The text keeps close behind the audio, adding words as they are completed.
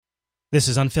This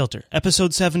is Unfiltered,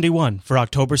 episode 71 for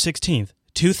October 16th,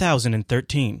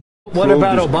 2013. What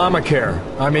about Obamacare?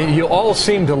 I mean, you all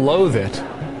seem to loathe it,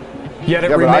 yet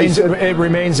it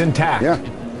remains intact. Yeah,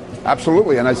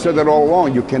 absolutely. And I said that all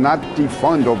along. You cannot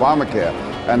defund Obamacare.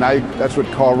 And that's what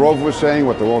Karl Rove was saying,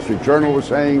 what the Wall Street Journal was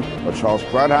saying, what Charles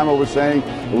Krauthammer was saying.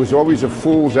 It was always a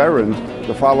fool's errand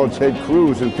to follow Ted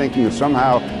Cruz and thinking that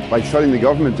somehow by shutting the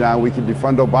government down, we could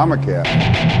defund Obamacare.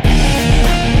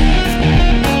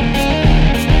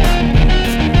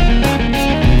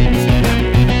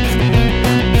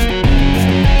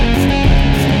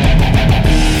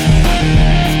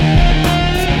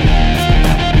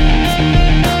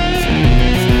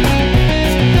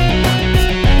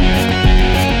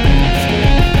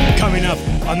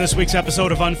 On this week's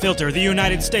episode of Unfiltered, the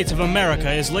United States of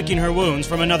America is licking her wounds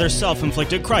from another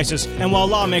self-inflicted crisis, and while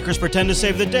lawmakers pretend to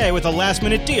save the day with a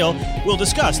last-minute deal, we'll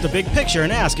discuss the big picture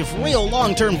and ask if real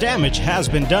long-term damage has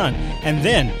been done. And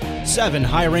then, 7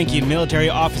 high-ranking military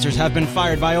officers have been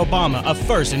fired by Obama, a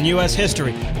first in U.S.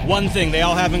 history. One thing they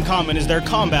all have in common is their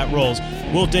combat roles.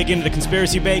 We'll dig into the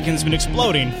conspiracy bacon that's been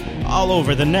exploding all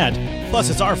over the net. Plus,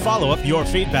 it's our follow-up, your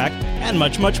feedback, and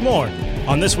much, much more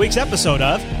on this week's episode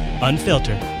of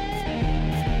Unfiltered.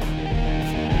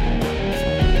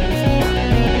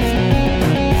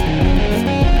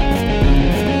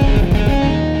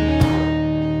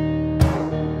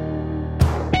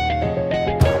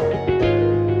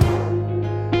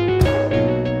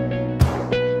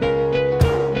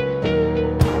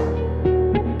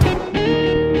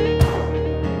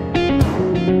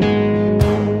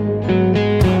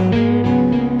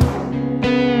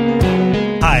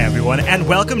 And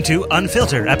welcome to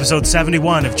Unfiltered, episode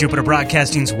 71 of Jupiter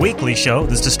Broadcasting's weekly show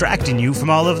that's distracting you from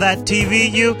all of that TV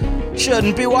you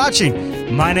shouldn't be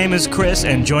watching. My name is Chris,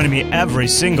 and joining me every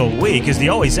single week is the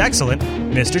always excellent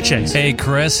Mr. Chase. Hey,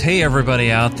 Chris. Hey,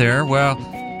 everybody out there. Well,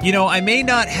 you know, I may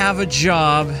not have a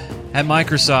job at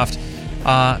Microsoft,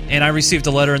 and I received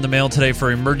a letter in the mail today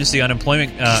for emergency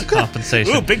unemployment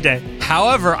compensation. Ooh, big day.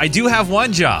 However, I do have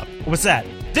one job. What's that?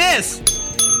 This!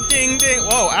 Ding, ding.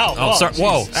 Whoa, ow. Oh, sorry.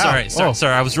 Whoa,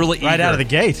 sorry. I was really eager. Right out of the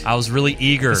gate. I was really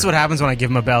eager. This is what happens when I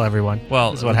give him a bell, everyone.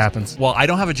 Well, this is what happens. Well, I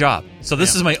don't have a job, so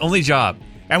this is my only job.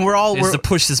 And we're to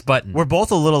push this button. We're both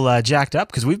a little jacked up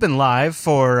because we've been live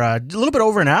for a little bit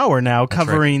over an hour now,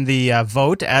 covering the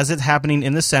vote as it's happening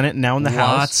in the Senate and now in the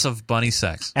House. Lots of bunny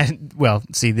sex. And well,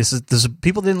 see, this is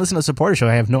people didn't listen to the supporter show.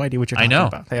 I have no idea what you're talking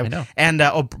about. I know. And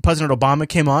President Obama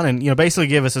came on and basically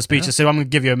gave us a speech and said, "I'm going to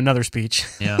give you another speech."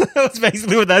 Yeah, that's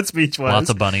basically what that speech was. Lots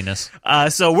of bunniness.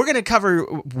 So we're going to cover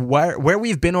where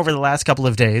we've been over the last couple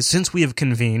of days since we have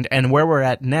convened and where we're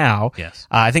at now. Yes,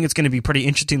 I think it's going to be a pretty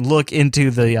interesting look into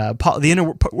the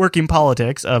inner working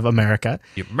politics of America.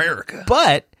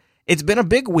 But it's been a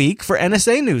big week for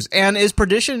NSA news, and is per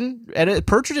tradition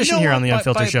here on the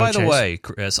Unfiltered Show. By the way,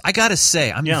 Chris, I got to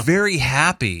say, I'm very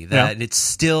happy that it's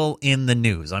still in the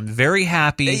news. I'm very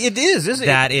happy. It is, isn't it?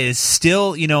 That is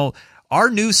still,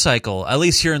 our news cycle, at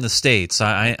least here in the States,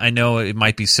 I know it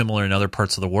might be similar in other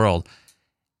parts of the world,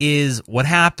 is what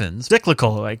happens.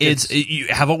 Cyclical. You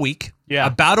have a week. Yeah.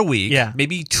 About a week. Yeah.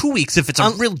 Maybe 2 weeks if it's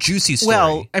a real juicy story.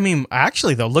 Well, I mean,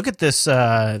 actually, though, look at this.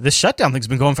 This shutdown thing's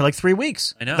been going for like 3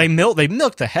 weeks. I know. They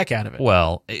milked the heck out of it.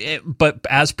 Well, but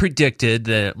as predicted,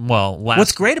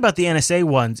 what's great about the NSA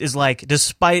ones is,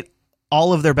 despite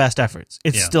all of their best efforts,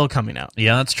 it's still coming out.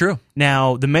 Yeah, that's true.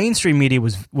 Now, the mainstream media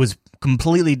was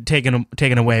completely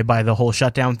taken away by the whole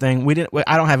shutdown thing.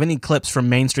 I don't have any clips from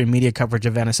mainstream media coverage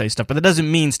of NSA stuff, but that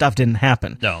doesn't mean stuff didn't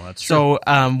happen. No, that's true.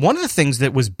 So one of the things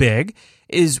that was big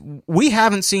is we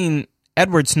haven't seen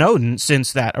Edward Snowden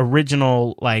since that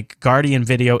original Guardian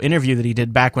video interview that he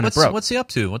did back when it broke. What's he up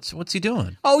to? What's he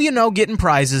doing? Oh, getting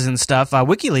prizes and stuff.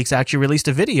 WikiLeaks actually released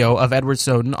a video of Edward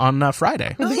Snowden on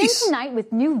Friday. We're beginning tonight with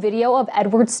new video of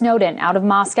Edward Snowden out of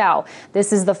Moscow.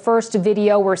 This is the first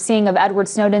video we're seeing of Edward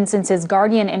Snowden since his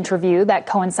Guardian interview that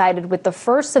coincided with the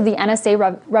first of the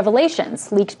NSA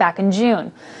revelations leaked back in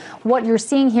June. What you're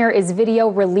seeing here is video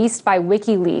released by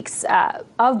WikiLeaks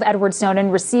of Edward Snowden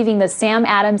receiving the Sam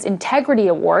Adams Integrity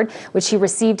Award, which he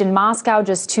received in Moscow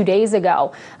just 2 days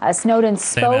ago. Snowden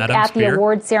spoke at the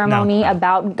award ceremony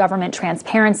about government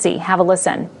transparency. Have a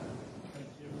listen.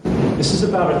 This is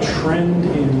about a trend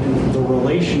in the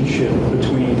relationship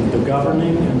between the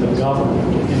governing and the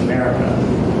governed in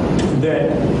America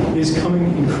that is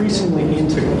coming increasingly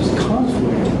into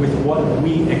conflict with what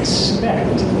we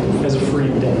expect as a free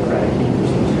and democratic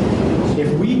people.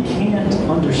 If we can't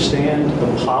understand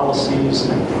the policies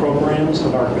and programs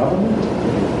of our government,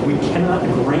 we cannot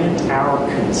grant our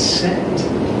consent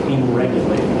in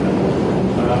regulating them.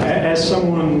 As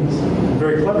someone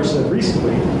very clever said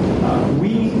recently,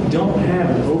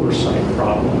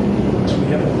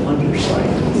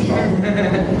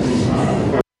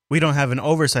 We don't have an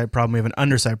oversight problem, we have an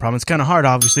undersight problem. It's kind of hard,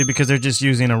 obviously, because they're just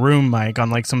using a room mic on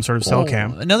like some sort of cell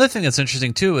cam. Another thing that's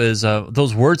interesting, too, is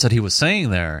those words that he was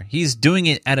saying there. He's doing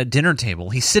it at a dinner table.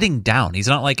 He's sitting down. He's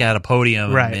not like at a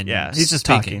podium. Right, and yeah. He's just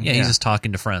speaking. talking. Yeah, he's just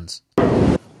talking to friends.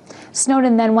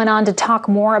 Snowden then went on to talk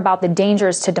more about the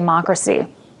dangers to democracy.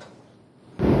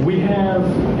 We have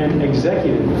an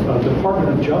executive,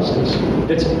 Department of Justice,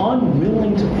 that's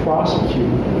unwilling to prosecute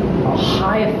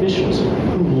high officials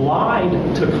who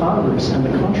lied to Congress and the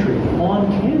country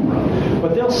on camera,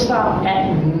 but they'll stop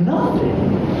at nothing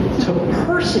to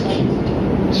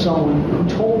persecute someone who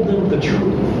told them the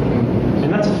truth.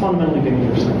 And that's a fundamentally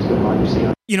dangerous thing to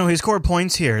democracy. You know, his core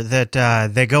points here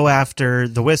that they go after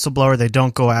the whistleblower, they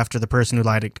don't go after the person who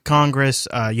lied to Congress,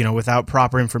 without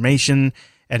proper information.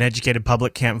 An educated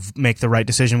public can't make the right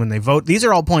decision when they vote. These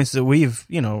are all points that we've,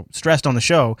 stressed on the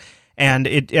show. And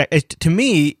it to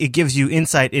me, it gives you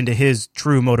insight into his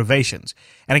true motivations.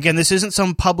 And again, this isn't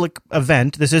some public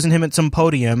event. This isn't him at some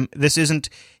podium. This isn't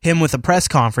him with a press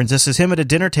conference. This is him at a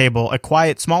dinner table, a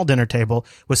quiet, small dinner table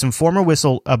with some former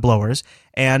whistleblowers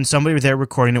and somebody there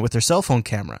recording it with their cell phone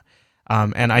camera.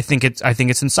 And I think it's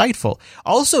insightful.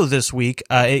 Also this week,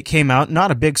 it came out, not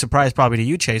a big surprise probably to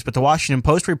you, Chase, but the Washington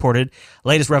Post reported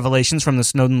latest revelations from the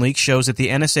Snowden leak shows that the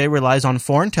NSA relies on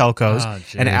foreign telcos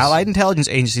and allied intelligence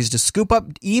agencies to scoop up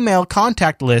email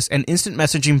contact lists and instant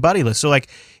messaging buddy lists. So, like,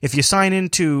 if you sign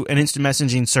into an instant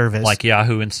messaging service, like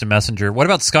Yahoo Instant Messenger, what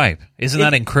about Skype? Isn't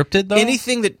that encrypted though?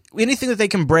 Anything that they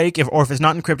can break, if it's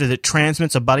not encrypted, that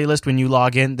transmits a buddy list when you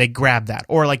log in, they grab that.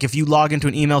 Or like if you log into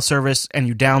an email service and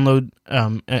you download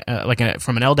from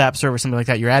an LDAP server, something like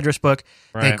that, your address book,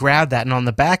 they grab that, and on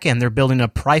the back end, they're building a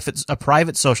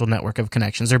private social network of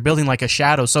connections. They're building like a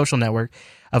shadow social network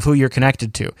of who you're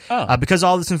connected to. Because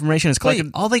all this information is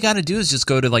collected. All they got to do is just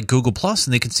go to like Google Plus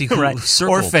and they can see who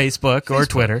circled. Or Facebook or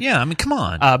Twitter. Yeah, I mean, come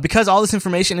on. Because all this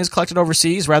information is collected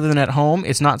overseas rather than at home,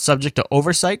 it's not subject to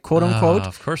oversight, quote unquote,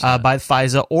 of course not. by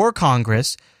FISA or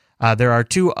Congress. There are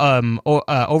two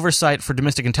oversight for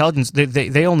domestic intelligence.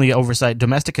 They only oversight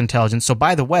domestic intelligence. So,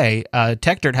 by the way,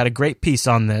 TechDirt had a great piece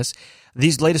on this.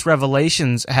 These latest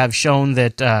revelations have shown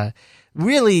that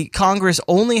really Congress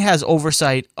only has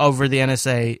oversight over the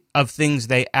NSA of things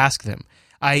they ask them,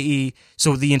 i.e.,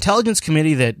 so the Intelligence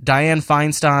Committee that Dianne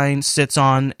Feinstein sits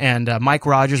on and Mike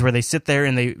Rogers, where they sit there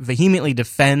and they vehemently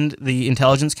defend the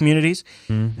intelligence communities,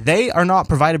 they are not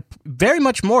provided very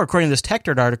much more, according to this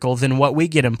TechDirt article, than what we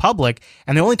get in public.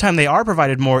 And the only time they are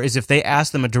provided more is if they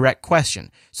ask them a direct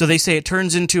question. So they say it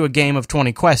turns into a game of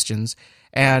 20 questions.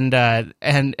 And when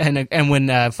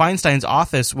Feinstein's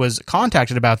office was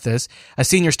contacted about this, a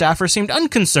senior staffer seemed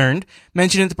unconcerned,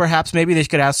 mentioning that perhaps maybe they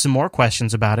could ask some more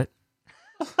questions about it.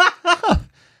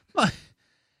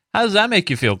 How does that make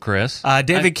you feel, Chris?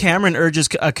 David Cameron urges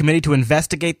a committee to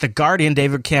investigate The Guardian.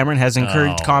 David Cameron has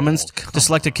encouraged Commons to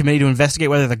select a committee to investigate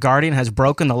whether The Guardian has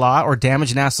broken the law or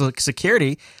damaged national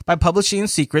security by publishing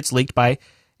secrets leaked by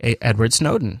Edward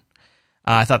Snowden.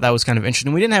 I thought that was kind of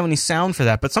interesting. We didn't have any sound for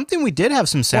that, but something we did have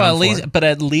some sound for.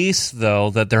 At least,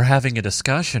 though, that they're having a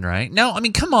discussion, right? No, I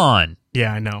mean, come on.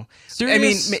 Yeah, I know.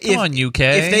 Serious? I mean, come on, UK.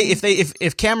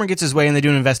 If Cameron gets his way and they do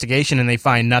an investigation and they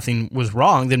find nothing was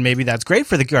wrong, then maybe that's great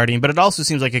for The Guardian. But it also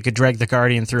seems like it could drag The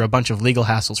Guardian through a bunch of legal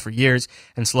hassles for years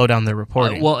and slow down their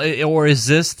reporting. Or is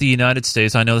this the United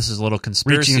States? I know this is a little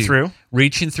conspiracy.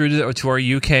 Reaching through to our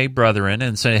UK brethren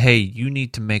and saying, hey, you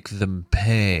need to make them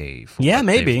pay for what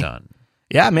they've done.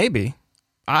 Yeah, maybe.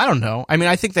 I don't know. I mean,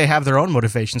 I think they have their own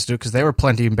motivations too, because they were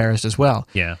plenty embarrassed as well.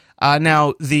 Yeah.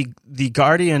 Now, the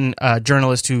Guardian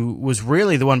journalist who was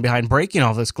really the one behind breaking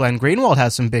all this, Glenn Greenwald,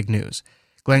 has some big news.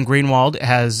 Glenn Greenwald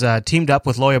has teamed up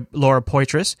with Laura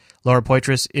Poitras. Laura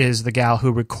Poitras is the gal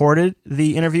who recorded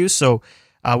the interview. So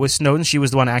with Snowden, she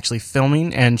was the one actually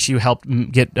filming, and she helped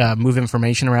move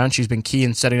information around. She's been key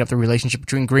in setting up the relationship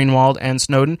between Greenwald and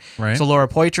Snowden. Right. So Laura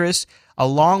Poitras,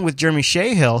 along with Jeremy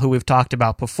Shahill, who we've talked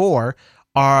about before,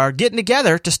 are getting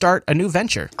together to start a new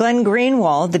venture. Glenn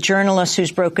Greenwald, the journalist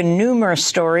who's broken numerous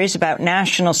stories about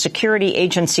national security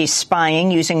agency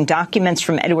spying using documents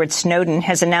from Edward Snowden,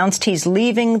 has announced he's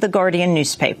leaving the Guardian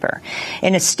newspaper.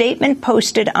 In a statement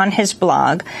posted on his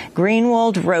blog,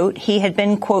 Greenwald wrote he had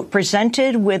been, quote,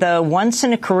 presented with a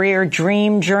once-in-a-career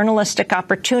dream journalistic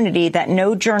opportunity that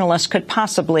no journalist could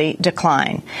possibly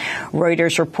decline.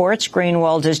 Reuters reports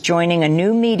Greenwald is joining a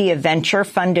new media venture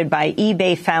funded by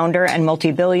eBay founder and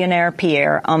multi-billionaire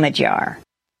Pierre Omidyar.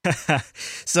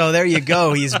 So there you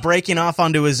go. He's breaking off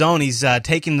onto his own. He's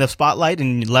taking the spotlight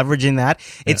and leveraging that.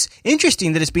 Yeah. It's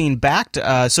interesting that it's being backed.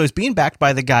 So it's being backed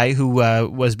by the guy who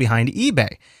was behind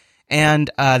eBay.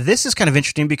 And this is kind of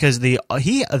interesting because the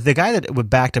guy that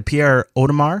backed Pierre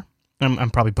Audemars, I'm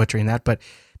probably butchering that, but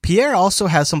Pierre also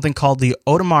has something called the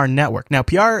Audemars Network. Now,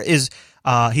 Pierre is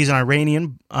he's an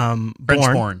Iranian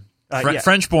French-born.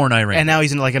 French-born Iranian. And now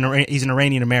he's an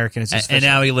Iranian American. And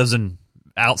now he lives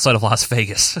outside of Las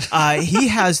Vegas. He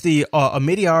has the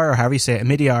Omidyar, or however you say it,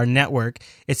 Omidyar Network.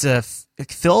 It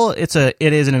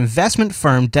is an investment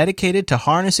firm dedicated to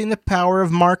harnessing the power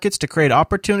of markets to create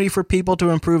opportunity for people to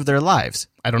improve their lives.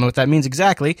 I don't know what that means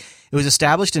exactly. It was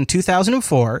established in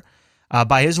 2004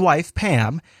 by his wife,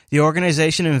 Pam. The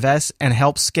organization invests and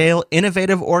helps scale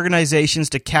innovative organizations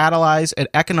to catalyze an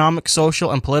economic,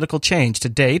 social, and political change. To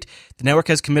date, the network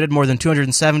has committed more than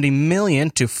 $270 million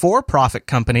to for-profit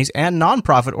companies and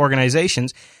non-profit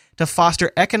organizations to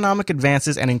foster economic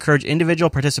advances and encourage individual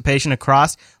participation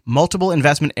across multiple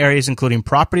investment areas, including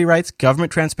property rights,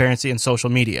 government transparency, and social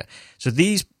media. So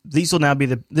this will now be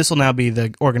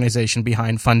the organization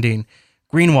behind funding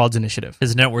Greenwald's initiative.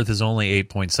 His net worth is only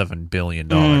 $8.7 billion.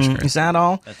 Is that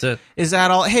all? That's it. Is that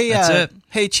all? Hey, That's it.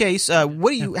 Hey, Chase. How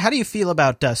do you feel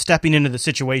about stepping into the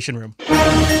Situation Room?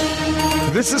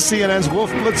 This is CNN's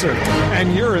Wolf Blitzer,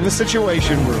 and you're in the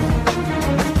Situation Room.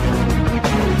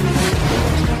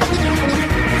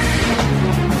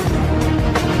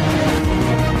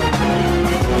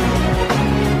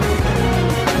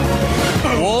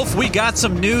 Wolf, we got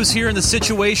some news here in the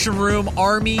Situation Room.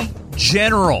 Army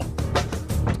General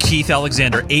Keith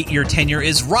Alexander, 8-year tenure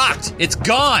is rocked. It's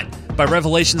gone by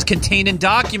revelations contained in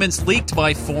documents leaked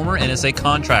by former NSA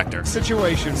contractor.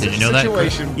 Situation. Did you know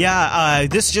that? Yeah,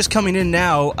 this is just coming in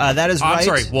now. That is right. I'm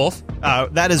sorry, Wolf.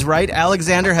 That is right.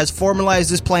 Alexander has formalized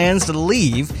his plans to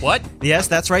leave. What? Yes,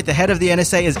 that's right. The head of the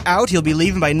NSA is out. He'll be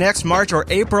leaving by next March or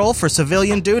April for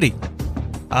civilian duty.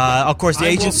 Of course, the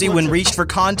agency, when reached for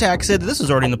contact, said this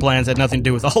was already in the plans, had nothing to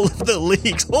do with all of the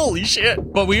leaks. Holy shit.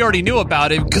 But we already knew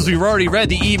about it because we've already read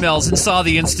the emails and saw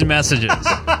the instant messages.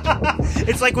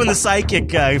 It's like when the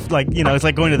psychic, it's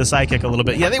like going to the psychic a little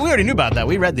bit. Yeah, we already knew about that.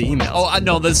 We read the email. Oh,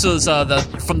 no, this was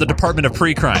from the Department of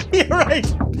Pre-Crime. Yeah, right.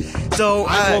 So,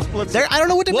 I don't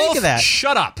know what to make of that.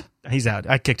 Shut up. He's out.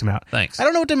 I kicked him out. Thanks. I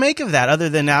don't know what to make of that other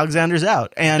than Alexander's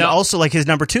out. And also, like, his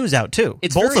number 2 is out, too.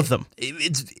 Both of them.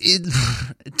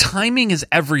 Timing is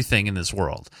everything in this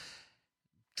world.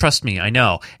 Trust me, I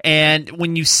know. And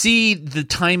when you see the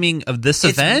timing of this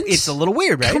event... It's a little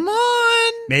weird, right? Come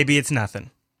on! Maybe it's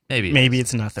nothing. Maybe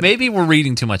it's nothing. Maybe we're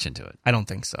reading too much into it. I don't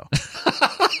think so.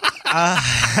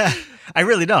 I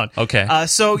really don't. Okay.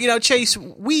 So, Chase,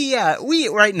 we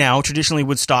right now traditionally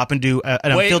would stop and do an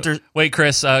unfiltered... Wait,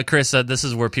 Chris, this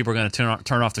is where people are going to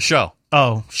turn off the show.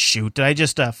 Oh, shoot. Did I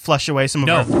just flush away some of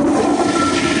our...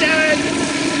 Damn it!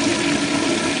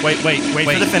 Wait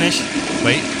for the finish.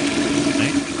 Wait.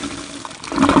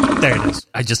 There it is.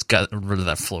 I just got rid of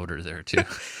that floater there, too.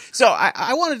 So,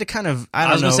 I wanted to kind of...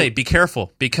 I was going to say, be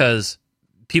careful, because...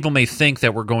 people may think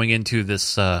that we're going into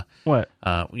this. What?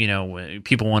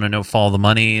 People want to follow the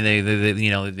money. They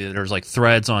there's like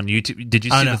threads on YouTube. Did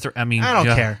you see the? I mean, I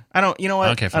don't care. I don't. You know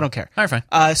what? Okay, I don't care. All right,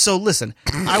 fine. So listen,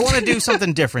 I want to do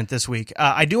something different this week.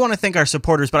 I do want to thank our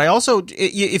supporters, but I also,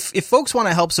 if folks want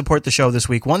to help support the show this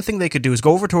week, one thing they could do is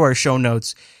go over to our show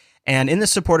notes. And in the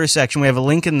supporters section, we have a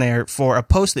link in there for a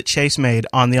post that Chase made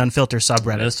on the Unfiltered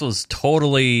subreddit. This was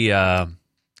totally.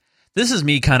 This is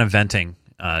me kind of venting.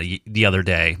 The other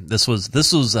day. This was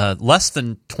less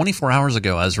than 24 hours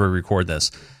ago as we record this.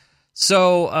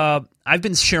 So I've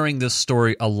been sharing this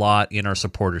story a lot in our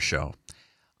supporter show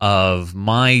of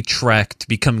my trek to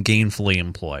become gainfully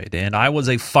employed. And I was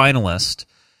a finalist.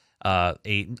 I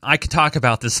can talk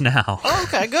about this now. Oh,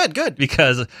 okay, good.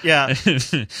 Because yeah.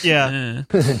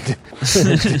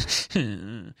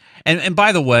 And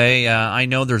by the way, I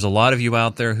know there's a lot of you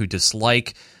out there who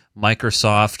dislike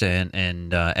Microsoft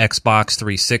and Xbox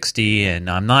 360, and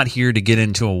I'm not here to get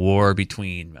into a war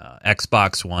between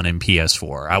Xbox One and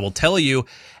PS4. I will tell you,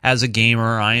 as a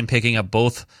gamer, I am picking up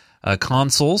both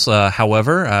consoles.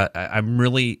 However, I'm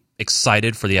really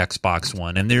excited for the Xbox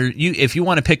One, and if you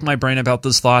want to pick my brain about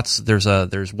those thoughts,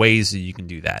 there's ways that you can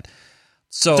do that.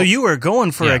 So you were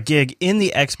going for a gig in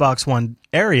the Xbox One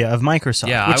area of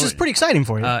Microsoft, which is pretty exciting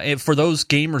for you. For those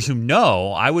gamers who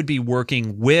know, I would have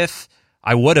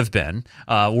been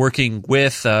working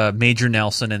with Major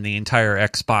Nelson and the entire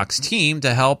Xbox team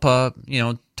to help,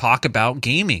 talk about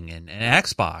gaming and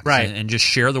Xbox, right, and just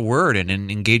share the word and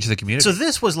engage the community. So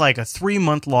this was like a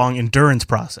 3-month-long endurance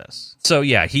process. So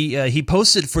yeah, he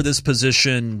posted for this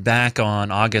position back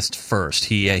on August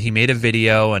 1st. He made a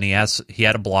video and he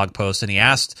had a blog post and he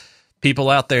asked people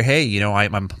out there, hey,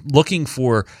 I'm looking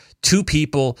for 2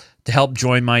 people to help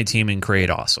join my team and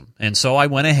create awesome. And so I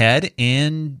went ahead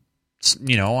and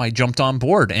I jumped on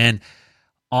board. And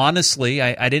honestly,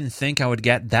 I didn't think I would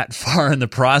get that far in the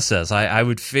process. I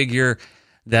would figure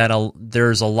that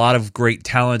there's a lot of great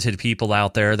talented people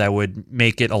out there that would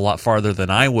make it a lot farther than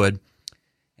I would.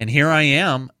 And here I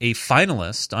am, a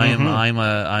finalist.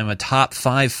 I'm a top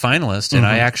 5 finalist, and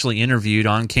I actually interviewed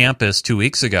on campus 2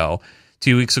 weeks ago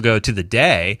to the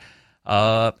day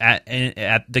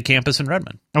at the campus in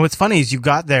Redmond. And what's funny is you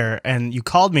got there and you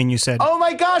called me and you said, "Oh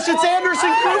my gosh, it's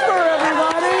Anderson Cooper,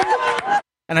 everybody!"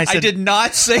 And I said, I did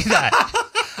not say that.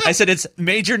 I said it's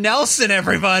Major Nelson,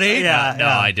 everybody. No,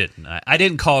 I didn't. I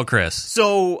didn't call Chris.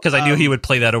 So because I knew he would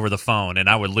play that over the phone, and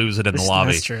I would lose it in the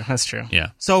lobby. That's true. Yeah.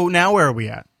 So now where are we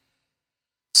at?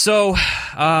 So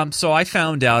I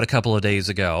found out a couple of days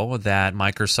ago that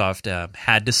Microsoft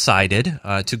had decided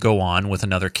to go on with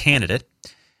another candidate,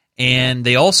 and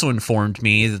they also informed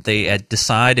me that they had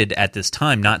decided at this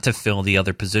time not to fill the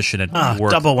other position and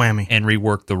double whammy and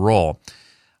rework the role.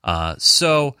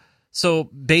 So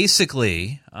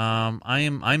basically,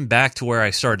 I'm back to where I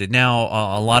started.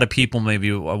 Now, a lot of people may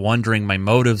be wondering my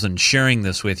motives in sharing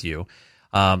this with you.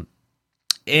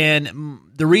 And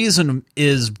the reason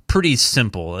is pretty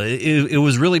simple. It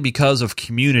was really because of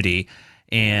community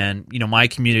and, my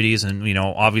communities and,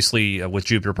 obviously with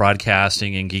Jupiter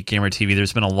Broadcasting and Geek Gamer TV,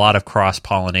 there's been a lot of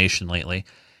cross-pollination lately.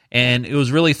 And it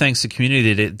was really thanks to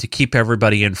community to keep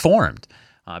everybody informed.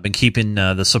 I've been keeping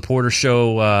the supporter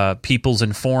show peoples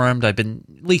informed. I've been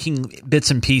leaking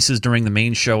bits and pieces during the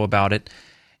main show about it.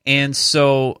 And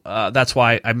so that's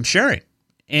why I'm sharing.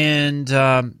 And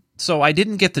so I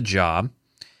didn't get the job.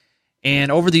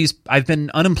 And I've been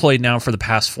unemployed now for the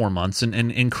past 4 months,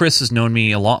 and Chris has known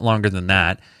me a lot longer than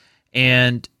that.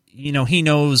 And, he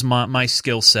knows my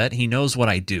skill set. He knows what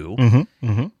I do.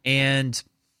 And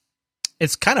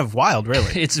it's kind of wild,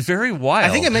 really. It's very wild.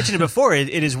 I think I mentioned it before. It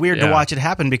is weird to watch it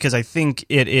happen because I think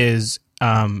it is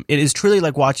truly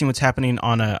like watching what's happening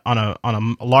on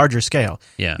a larger scale.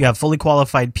 Yeah. You have fully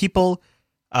qualified people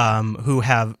who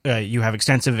have you have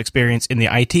extensive experience in the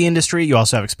IT industry. You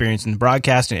also have experience in the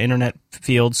broadcast and internet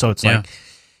field. So it's like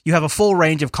you have a full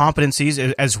range of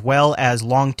competencies as well as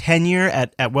long tenure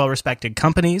at well-respected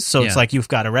companies. So it's like you've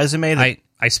got a resume that...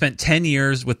 I spent 10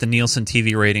 years with the Nielsen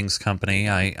TV Ratings Company.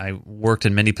 I worked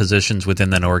in many positions within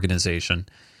that organization.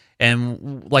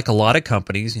 And like a lot of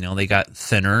companies, they got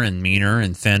thinner and meaner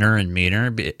and thinner and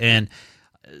meaner. And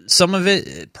some of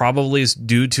it probably is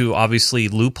due to obviously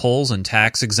loopholes and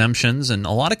tax exemptions, and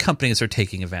a lot of companies are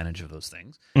taking advantage of those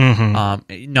things.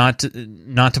 Not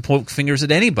to poke fingers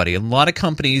at anybody. A lot of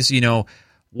companies,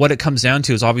 what it comes down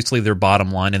to is obviously their bottom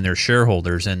line and their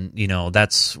shareholders, and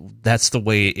that's the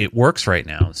way it works right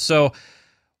now. So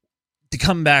to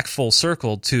come back full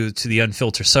circle to the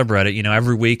Unfiltered subreddit,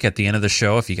 every week at the end of the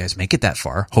show, if you guys make it that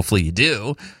far, hopefully you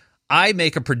do, I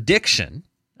make a prediction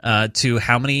to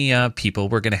how many people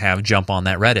we're going to have jump on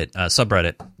that Reddit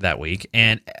subreddit that week.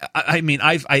 And I mean,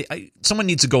 someone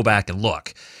needs to go back and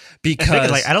look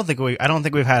because I don't think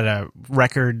we've had a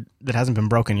record that hasn't been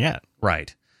broken yet.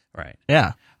 Right.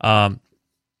 Yeah.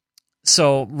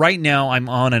 So right now I'm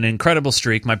on an incredible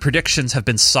streak. My predictions have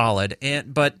been solid,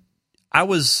 but I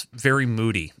was very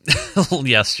moody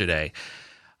yesterday.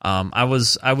 I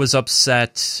was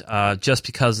upset just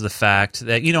because of the fact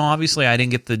that, obviously I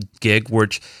didn't get the gig,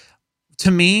 which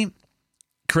to me,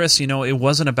 Chris, it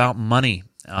wasn't about money.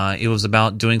 It was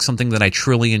about doing something that I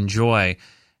truly enjoy.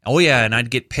 Oh yeah, and I'd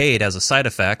get paid as a side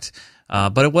effect.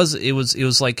 But it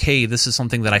was like, hey, this is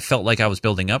something that I felt like I was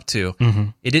building up to.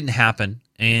 It didn't happen.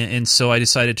 And so I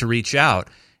decided to reach out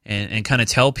and kind of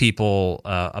tell people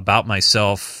about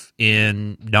myself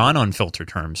in non-unfiltered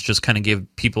terms, just kind of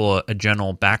give people a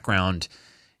general background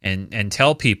and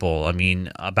tell people,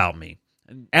 about me.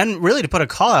 And really to put a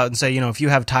call out and say, if you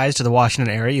have ties to the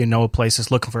Washington area, a place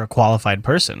that's looking for a qualified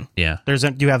person. Yeah.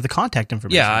 You have the contact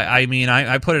information. Yeah,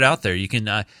 I put it out there. You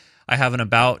can... I have an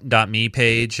about.me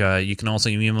page. You can also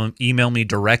email me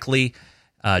directly,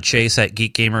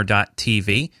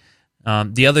 chase@geekgamer.tv.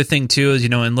 The other thing, too, is,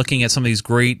 in looking at some of these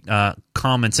great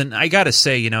comments, and I got to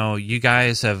say, you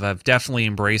guys have definitely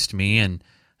embraced me, and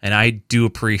I do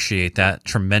appreciate that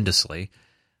tremendously.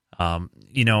 One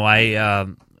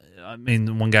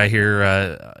guy here,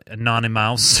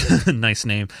 Anonymous, nice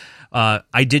name.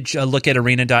 I did look at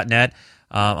arena.net.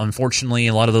 Unfortunately,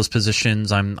 a lot of those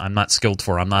positions I'm not skilled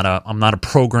for. I'm not a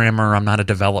programmer. I'm not a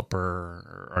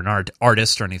developer or an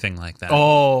artist or anything like that.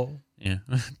 Oh, yeah.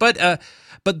 But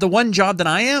the one job that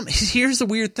I am, here's the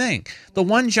weird thing. The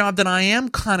one job that I am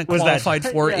kind of qualified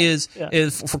for is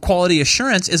for quality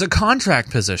assurance is a contract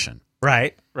position.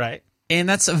 Right. And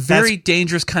that's a very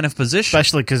dangerous kind of position.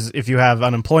 Especially because if you have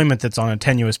unemployment that's on a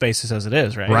tenuous basis as it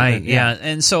is, right? Right, yeah.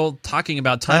 And so talking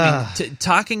about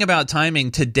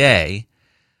timing today,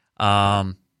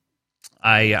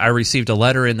 I received a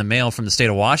letter in the mail from the state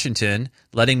of Washington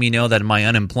letting me know that my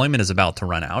unemployment is about to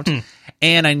run out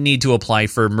and I need to apply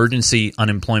for emergency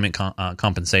unemployment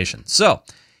compensation. So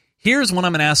here's what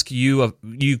I'm going to ask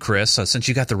you, Chris, since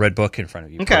you got the red book in front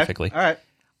of you perfectly. All right.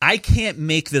 I can't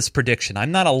make this prediction.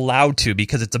 I'm not allowed to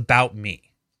because it's about me.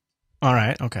 All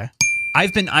right. Okay.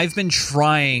 I've been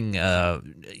trying.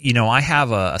 I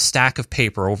have a stack of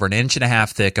paper over 1.5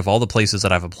 inches thick of all the places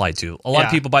that I've applied to. A lot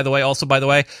of people, by the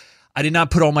way, I did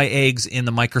not put all my eggs in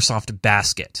the Microsoft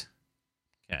basket.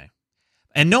 Okay.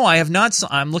 And no, I have not.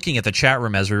 I'm looking at the chat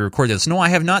room as we record this. No, I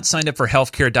have not signed up for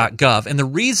healthcare.gov. And the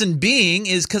reason being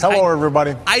is because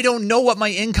everybody. I don't know what my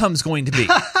income's going to be.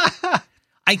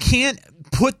 I can't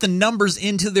put the numbers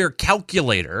into their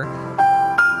calculator.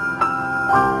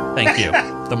 Thank you.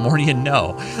 The more you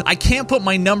know. I can't put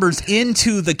my numbers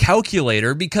into the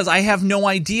calculator because I have no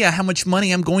idea how much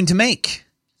money I'm going to make.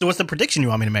 So what's the prediction you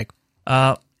want me to make?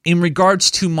 In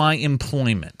regards to my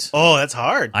employment. Oh, that's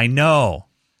hard. I know.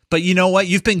 But you know what?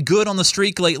 You've been good on the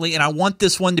streak lately, and I want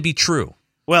this one to be true.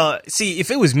 Well, see,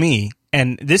 if it was me,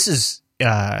 and this is,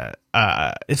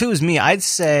 if it was me, I'd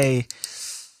say,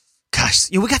 gosh,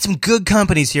 we got some good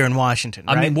companies here in Washington,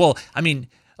 right? I mean,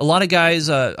 a lot of guys,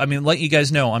 let you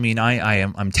guys know,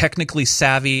 I'm technically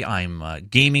savvy, I'm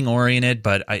gaming oriented,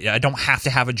 but I don't have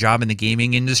to have a job in the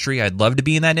gaming industry. I'd love to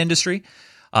be in that industry.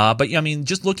 But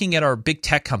just looking at our big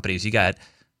tech companies, you got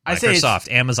Microsoft,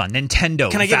 Amazon, Nintendo,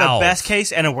 Can I give Valve. a best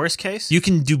case and a worst case? You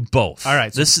can do both. All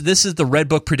right. So this is the red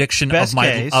book prediction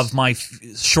of my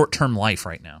short-term life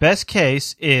right now. Best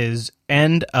case is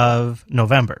end of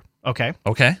November. Okay.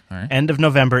 Okay. All right. End of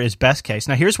November is best case.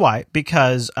 Now, here's why.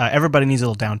 Because everybody needs a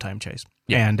little downtime, Chase.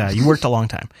 Yeah. And you worked a long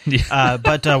time. Yeah.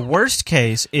 But worst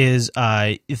case is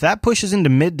if that pushes into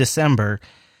mid-December,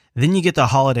 then you get the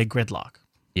holiday gridlock.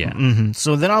 Yeah. Mm-hmm.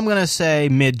 So then I'm going to say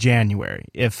mid-January.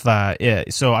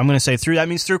 So I'm going to say that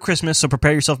means through Christmas, so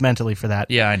prepare yourself mentally for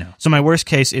that. Yeah, I know. So my worst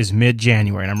case is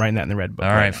mid-January, and I'm writing that in the red book.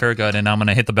 All right, fair good, and I'm going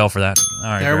to hit the bell for that.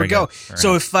 All right, there we go.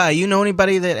 So if you know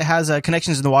anybody that has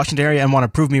connections in the Washington area and want to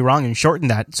prove me wrong and shorten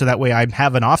that so that way I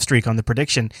have an off streak on the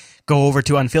prediction, go over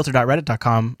to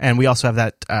unfiltered.reddit.com, and we also have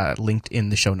that linked in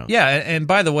the show notes. Yeah, and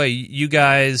by the way, you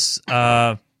guys,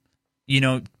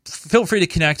 feel free to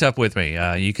connect up with me.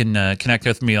 You can connect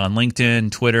with me on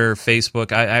LinkedIn, Twitter,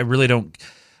 Facebook. I really don't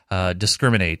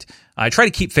discriminate. I try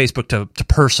to keep Facebook to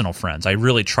personal friends. I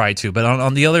really try to. But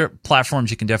on the other platforms,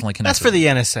 you can definitely connect. That's for the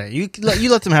NSA. You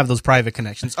let them have those private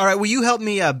connections. All right, will you help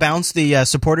me bounce the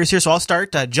supporters here? So I'll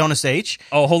start. Jonas H.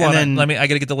 Oh, hold on. I got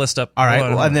to get the list up. All right.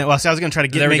 I was going to try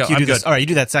to make you do this. All right, you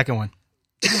do that second one.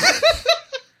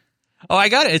 Oh, I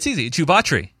got it. It's easy.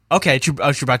 Chubatri. Okay,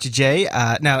 Shubachi J.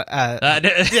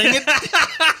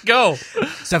 Go.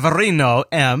 Severino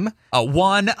M.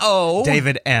 1-0.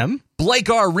 David M. Blake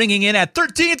R. ringing in at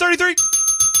 1333.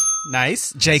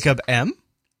 Nice. Jacob M.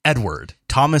 Edward.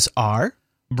 Thomas R.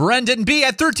 Brendan B.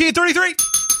 at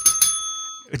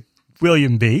 1333.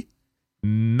 William B.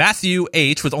 Matthew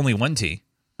H. with only one T.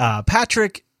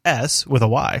 Patrick S. with a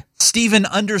Y. Stephen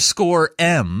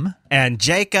 _M. And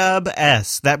Jacob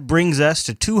S. That brings us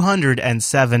to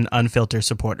 207 Unfiltered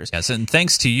supporters. Yes, and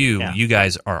thanks to you, you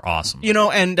guys are awesome.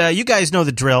 And you guys know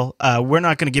the drill. We're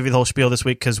not going to give you the whole spiel this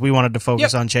week because we wanted to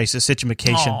focus on Chase's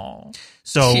situation. Aww.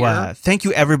 So thank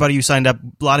you, everybody who signed up.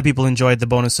 A lot of people enjoyed the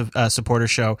bonus supporter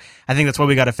show. I think that's why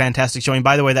we got a fantastic showing.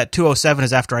 By the way, that 207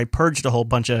 is after I purged a whole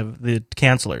bunch of the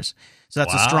cancelers. So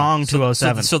that's a strong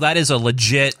 207. So that is a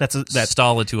legit, that's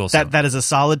solid 207. That is a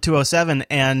solid 207.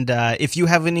 And if you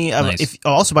have any,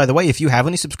 also, by the way, if you have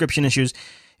any subscription issues,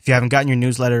 if you haven't gotten your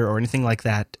newsletter or anything like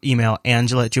that, email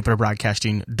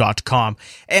Angela@JupiterBroadcasting.com.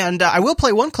 And I will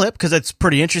play one clip because it's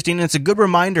pretty interesting. And it's a good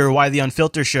reminder why the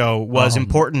Unfiltered show was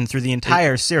important through the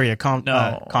entire Syria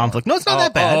conflict. No, it's not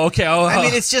that bad. Oh, okay. I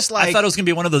mean, it's just like, I thought it was going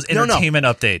to be one of those entertainment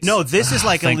updates. No, this is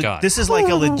like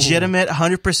a legitimate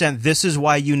 100%. This is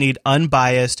why you need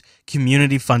unbiased,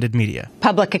 community-funded media.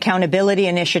 Public Accountability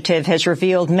Initiative has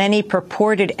revealed many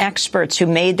purported experts who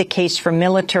made the case for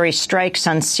military strikes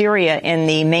on Syria in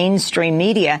the mainstream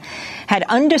media had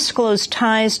undisclosed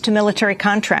ties to military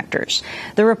contractors.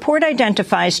 The report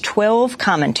identifies 12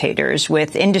 commentators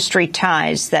with industry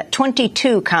ties,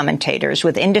 22 commentators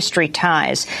with industry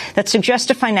ties that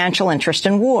suggest a financial interest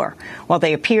in war. While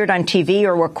they appeared on TV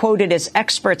or were quoted as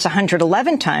experts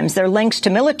 111 times, their links to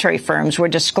military firms were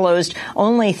disclosed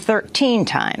only 13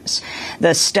 times.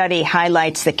 The study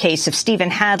highlights the case of Stephen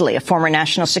Hadley, a former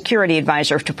national security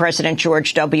advisor to President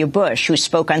George W. Bush, who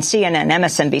spoke on CNN,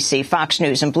 MSNBC, Fox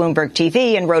News, and Bloomberg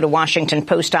TV and wrote a Washington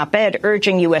Post op-ed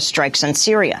urging U.S. strikes on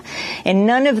Syria. In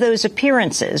none of those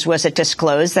appearances was it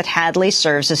disclosed that Hadley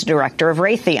serves as director of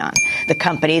Raytheon, the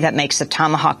company that makes the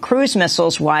Tomahawk cruise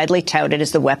missiles widely touted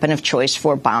as the weapon of choice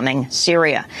for bombing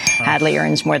Syria. Hadley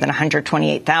earns more than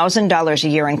 $128,000 a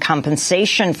year in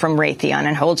compensation from Raytheon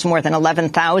and holds more than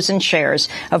 11,000 shares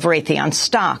of Raytheon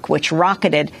stock, which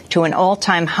rocketed to an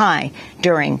all-time high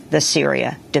during the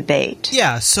Syria debate.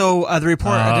 Yeah, so the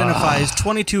report identifies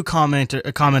 22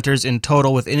 commenters in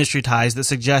total with industry ties that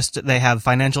suggest they have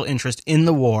financial interest in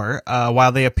the war.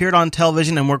 While they appeared on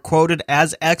television and were quoted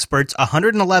as experts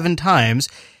 111 times,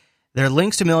 their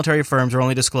links to military firms are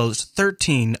only disclosed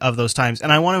 13 of those times.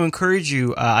 And I want to encourage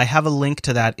you, I have a link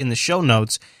to that in the show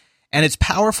notes, and it's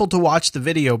powerful to watch the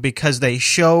video because they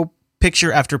show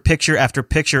picture after picture after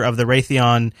picture of the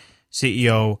Raytheon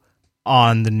CEO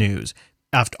on the news.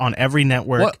 On every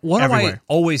network, what everywhere. do I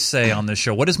always say on this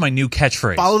show? What is my new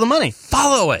catchphrase? Follow the money.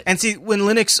 Follow it. And see, when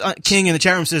Linux King in the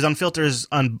chat room says Unfiltered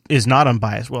is not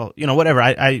unbiased, well, whatever.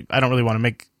 I don't really want to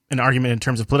make an argument in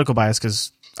terms of political bias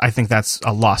because I think that's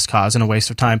a lost cause and a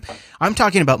waste of time. I'm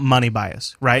talking about money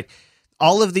bias, right?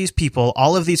 All of these people,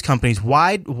 all of these companies,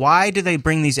 why do they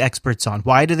bring these experts on?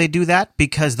 Why do they do that?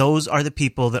 Because those are the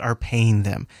people that are paying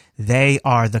them. They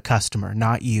are the customer,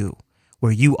 not you,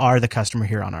 where you are the customer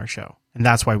here on our show. And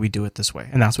that's why we do it this way.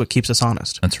 And that's what keeps us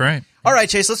honest. That's right. All right,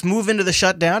 Chase, let's move into the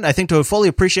shutdown. I think to fully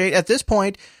appreciate at this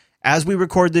point, as we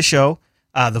record this show,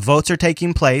 the votes are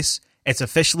taking place. It's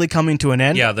officially coming to an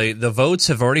end. Yeah, the votes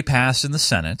have already passed in the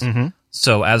Senate. Mm-hmm.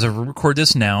 So as I record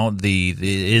this now, it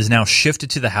is now shifted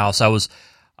to the House. I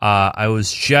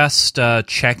was just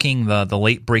checking the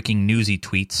late breaking newsy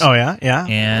tweets. Oh, yeah? Yeah.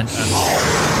 And...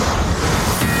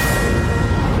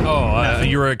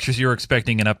 you were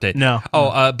expecting an update. No.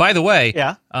 Oh, by the way,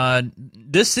 yeah.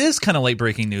 This is kind of late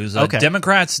breaking news. Okay.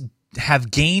 Democrats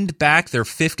have gained back their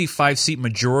 55-seat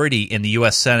majority in the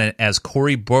U.S. Senate as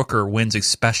Cory Booker wins a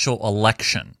special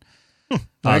election.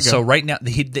 So right now,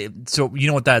 so you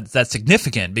know what that's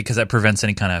significant because that prevents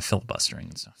any kind of filibustering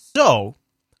and stuff. So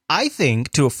I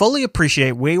think to fully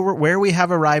appreciate where we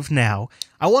have arrived now,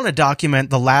 I want to document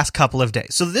the last couple of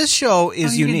days. So this show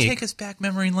is unique. You can take us back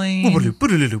memory lane.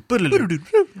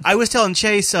 I was telling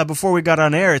Chase before we got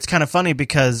on air, it's kind of funny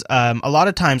because a lot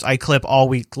of times I clip all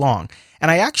week long.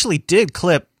 And I actually did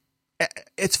clip.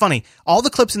 It's funny. All the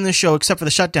clips in this show, except for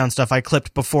the shutdown stuff, I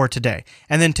clipped before today.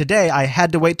 And then today, I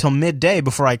had to wait till midday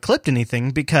before I clipped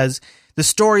anything because the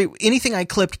story, anything I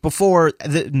clipped before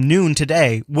noon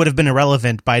today would have been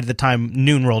irrelevant by the time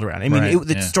noon rolled around. I mean,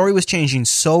 the story was changing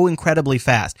so incredibly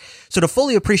fast. So to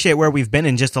fully appreciate where we've been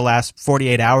in just the last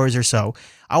 48 hours or so,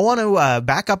 I want to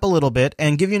back up a little bit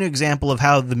and give you an example of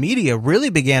how the media really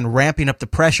began ramping up the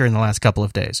pressure in the last couple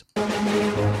of days.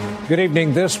 Good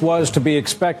evening. This was to be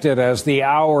expected as the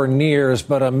hour nears,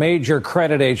 but a major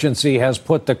credit agency has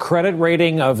put the credit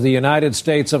rating of the United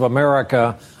States of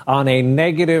America on a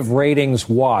negative ratings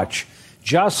watch.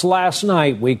 Just last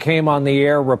night, we came on the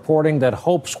air reporting that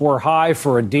hopes were high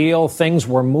for a deal. Things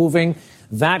were moving.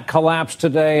 That collapsed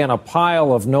today in a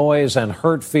pile of noise and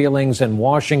hurt feelings in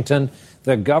Washington.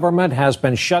 The government has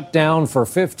been shut down for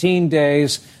 15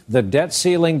 days. The debt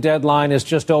ceiling deadline is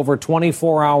just over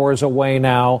 24 hours away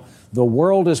now. The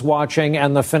world is watching,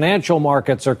 and the financial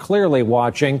markets are clearly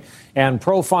watching, and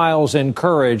profiles in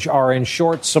courage are in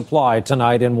short supply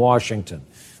tonight in Washington.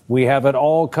 We have it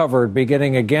all covered,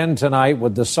 beginning again tonight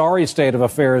with the sorry state of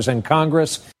affairs in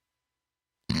Congress.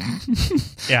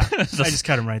 Yeah, I just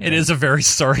cut him right there. It is a very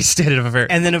sorry state of affairs.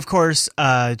 And then, of course,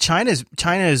 China's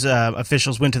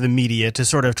officials went to the media to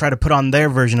sort of try to put on their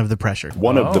version of the pressure.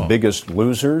 One of the biggest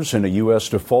losers in a U.S.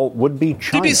 default would be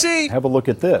China. DPC. Have a look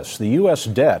at this. The U.S.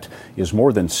 debt is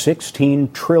more than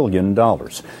 $16 trillion.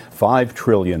 $5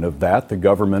 trillion of that the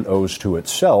government owes to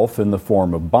itself in the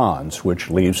form of bonds, which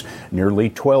leaves nearly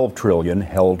 $12 trillion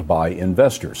held by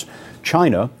investors.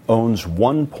 China owns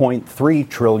 $1.3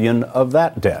 trillion of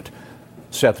that debt.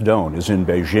 Seth Doan is in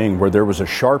Beijing, where there was a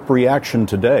sharp reaction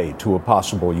today to a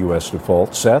possible U.S.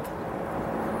 default. Seth?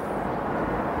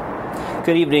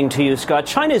 Good evening to you, Scott.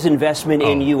 China's investment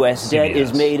in U.S. debt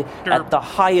is made at the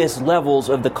highest levels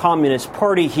of the Communist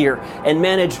Party here and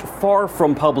managed far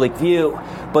from public view.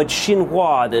 But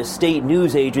Xinhua, the state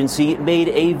news agency, made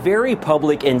a very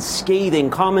public and scathing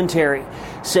commentary,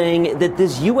 saying that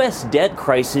this U.S. debt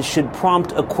crisis should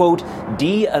prompt a, quote,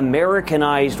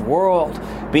 de-Americanized world,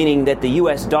 meaning that the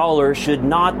U.S. dollar should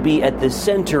not be at the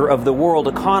center of the world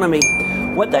economy.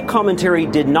 What that commentary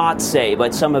did not say,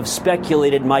 but some have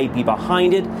speculated might be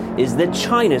behind it, is that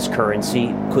China's currency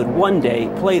could one day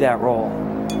play that role.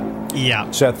 Yeah.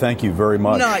 Seth, thank you very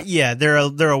much.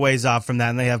 They're a ways off from that,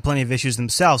 and they have plenty of issues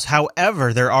themselves.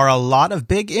 However, there are a lot of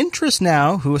big interests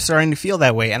now who are starting to feel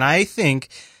that way, and I think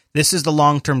this is the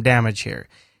long-term damage here,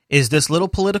 is this little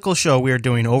political show we are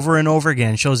doing over and over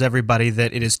again shows everybody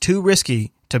that it is too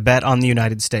risky to bet on the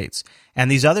United States, and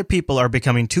these other people are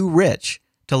becoming too rich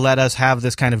to let us have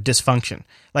this kind of dysfunction.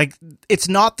 Like, it's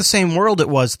not the same world it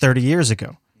was 30 years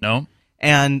ago. No.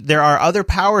 And there are other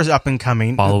powers up and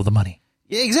coming. Follow the money.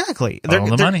 Yeah, exactly.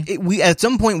 Follow the money. At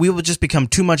some point, we will just become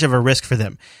too much of a risk for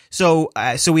them. So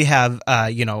we have,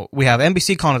 we have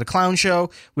NBC calling it a clown show.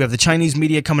 We have the Chinese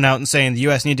media coming out and saying the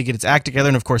U.S. need to get its act together.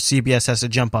 And of course, CBS has to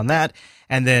jump on that.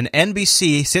 And then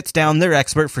NBC sits down their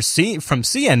expert from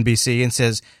CNBC and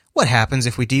says, what happens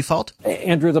if we default?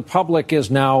 Andrew, the public is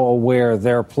now aware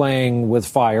they're playing with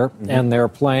fire and they're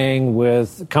playing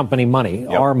with company money,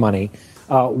 our money.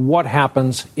 What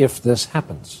happens if this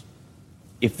happens?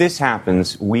 If this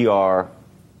happens, the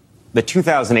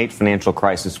 2008 financial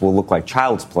crisis will look like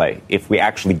child's play if we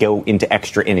actually go into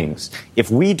extra innings.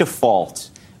 If we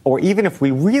default, or even if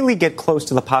we really get close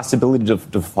to the possibility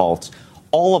of default,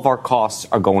 all of our costs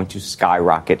are going to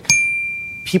skyrocket.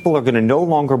 People are going to no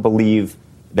longer believe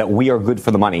that we are good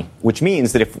for the money, which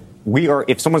means that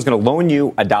if someone's going to loan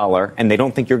you $1 and they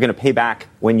don't think you're going to pay back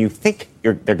when you think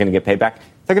they're going to get paid back,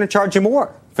 they're going to charge you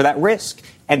more for that risk.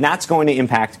 And that's going to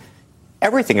impact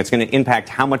everything. It's going to impact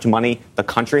how much money the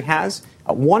country has.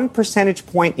 A 1 percentage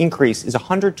point increase is a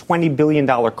 $120 billion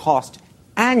cost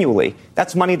annually.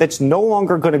 That's money that's no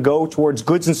longer going to go towards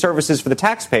goods and services for the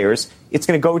taxpayers. It's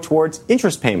going to go towards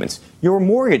interest payments. Your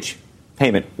mortgage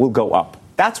payment will go up.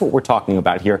 That's what we're talking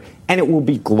about here, and it will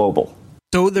be global.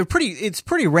 So it's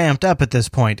pretty ramped up at this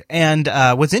point. And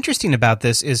what's interesting about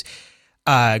this is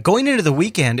going into the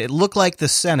weekend, it looked like the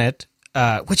Senate,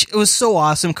 which it was so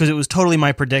awesome because it was totally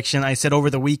my prediction. I said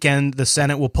over the weekend, the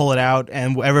Senate will pull it out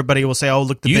and everybody will say, oh,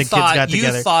 look, the big kids got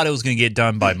together. You thought it was going to get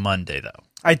done by Monday, though.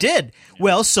 I did.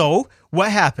 Well, so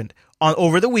what happened?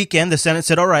 Over the weekend, the Senate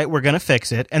said, all right, we're going to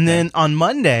fix it. And then on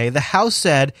Monday, the House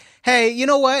said, hey, you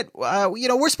know what?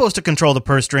 We're supposed to control the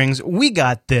purse strings. We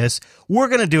got this. We're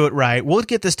going to do it right. We'll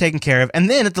get this taken care of. And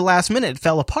then at the last minute, it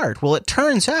fell apart. Well, it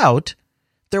turns out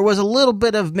there was a little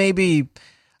bit of maybe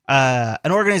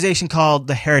an organization called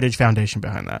the Heritage Foundation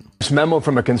behind that. This memo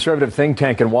from a conservative think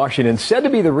tank in Washington said to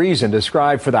be the reason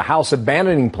described for the House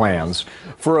abandoning plans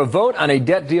for a vote on a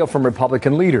debt deal from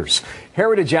Republican leaders.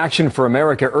 Heritage Action for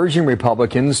America urging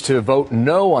Republicans to vote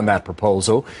no on that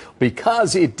proposal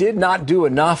because it did not do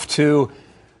enough to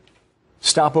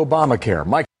stop Obamacare.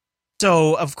 Mike.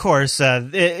 So, of course,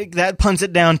 that punts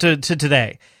it down to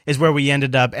today is where we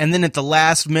ended up. And then at the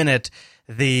last minute,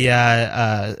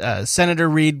 the Senator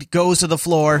Reid goes to the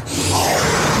floor.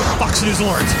 Fox News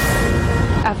Alert.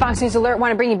 Fox News Alert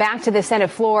want to bring you back to the Senate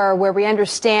floor where we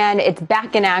understand it's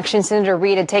back in action. Senator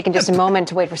Reid had taken just a moment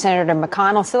to wait for Senator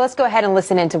McConnell. So let's go ahead and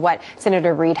listen into what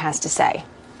Senator Reid has to say.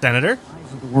 Senator?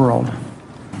 The world.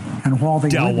 And while they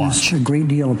witnessed a great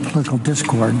deal of political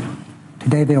discord,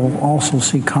 today they will also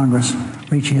see Congress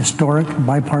reach a historic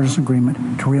bipartisan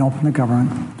agreement to reopen the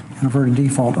government and avert a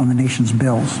default on the nation's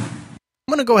bills.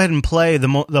 I'm going to go ahead and play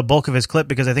the bulk of his clip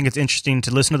because I think it's interesting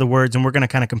to listen to the words, and we're going to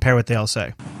kind of compare what they all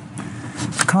say.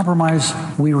 The compromise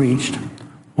we reached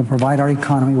will provide our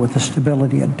economy with the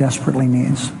stability it desperately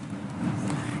needs.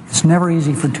 It's never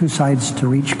easy for two sides to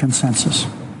reach consensus.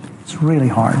 It's really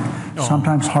hard,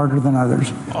 sometimes harder than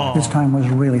others. This time was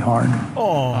really hard.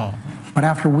 But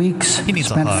after weeks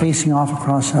spent facing off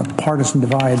across a partisan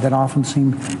divide that often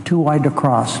seemed too wide to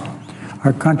cross,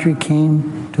 our country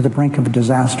came to the brink of a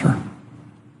disaster.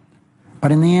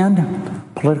 But in the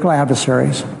end, political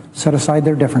adversaries set aside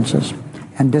their differences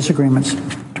and disagreements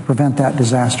to prevent that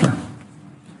disaster.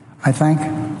 I thank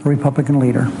the Republican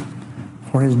leader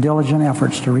for his diligent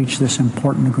efforts to reach this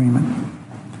important agreement.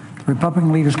 The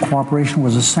Republican leader's cooperation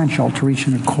was essential to reach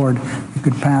an accord that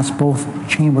could pass both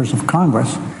chambers of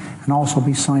Congress and also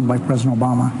be signed by President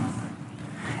Obama.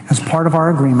 As part of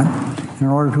our agreement, In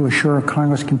order to assure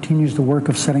Congress continues the work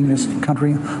of setting this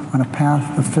country on a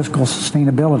path of fiscal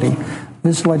sustainability,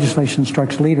 this legislation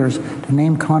instructs leaders to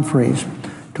name conferees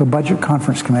to a budget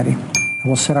conference committee that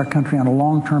will set our country on a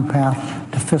long-term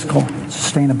path to fiscal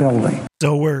sustainability.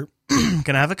 So we're going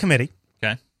to have a committee.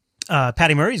 Okay.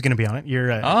 Patty Murray's going to be on it.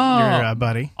 Your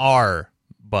buddy. Our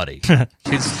buddy.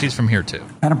 She's from here, too.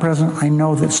 Madam President, I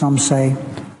know that some say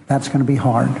that's going to be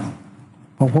hard.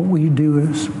 But what we do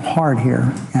is hard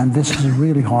here, and this is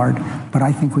really hard, but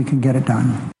I think we can get it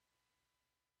done.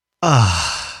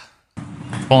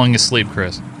 Falling asleep,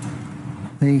 Chris.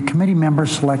 The committee members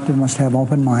selected must have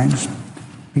open minds,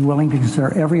 be willing to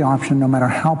consider every option, no matter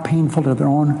how painful to their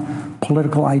own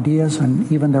political ideas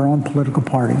and even their own political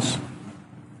parties.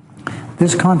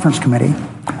 This conference committee,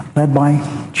 led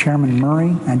by Chairman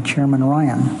Murray and Chairman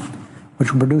Ryan,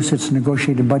 which will produce its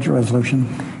negotiated budget resolution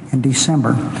in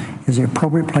December, is the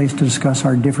appropriate place to discuss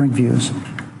our differing views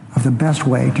of the best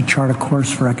way to chart a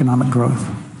course for economic growth.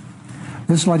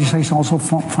 This legislation also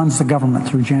funds the government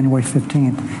through January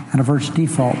 15th and averts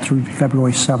default through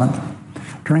February 7th,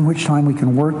 during which time we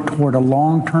can work toward a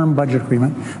long-term budget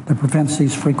agreement that prevents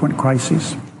these frequent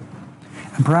crises.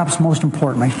 And perhaps most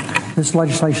importantly, this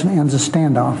legislation ends a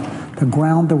standoff to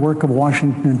ground the work of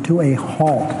Washington to a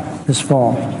halt this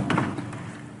fall.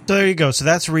 So there you go. So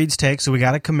that's Reed's take. So we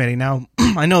got a committee. Now,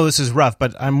 I know this is rough,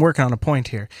 but I'm working on a point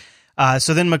here.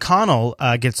 So then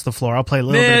McConnell gets the floor. I'll play a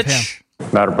little bit of him.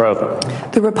 Madam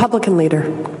President. The Republican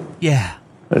leader. Yeah.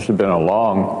 This has been a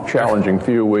long, challenging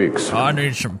few weeks I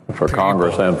need some for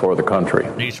Congress and for the country.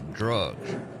 Need some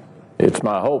drugs. It's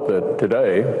my hope that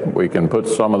today we can put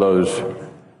some of those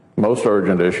most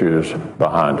urgent issues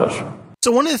behind us.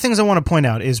 So one of the things I want to point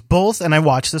out is both, and I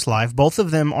watched this live, both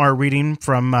of them are reading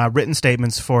from written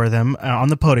statements for them on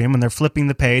the podium, and they're flipping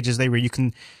the page as they read. You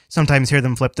can sometimes hear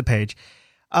them flip the page.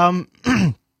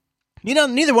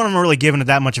 Neither one of them are really giving it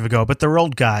that much of a go, but they're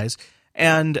old guys.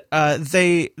 And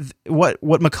what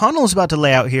McConnell is about to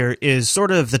lay out here is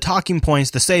sort of the talking points,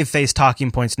 the save-face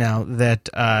talking points now that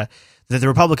the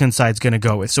Republican side's going to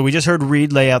go with. So we just heard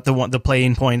Reed lay out the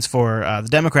playing points for the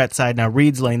Democrat side. Now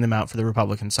Reed's laying them out for the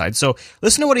Republican side. So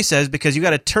listen to what he says, because you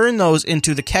got to turn those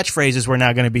into the catchphrases we're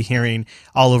now going to be hearing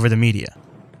all over the media.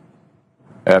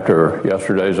 After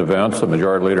yesterday's events, the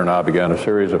Majority Leader and I began a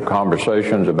series of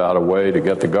conversations about a way to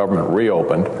get the government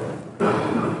reopened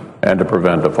and to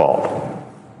prevent default.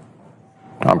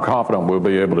 I'm confident we'll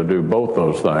be able to do both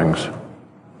those things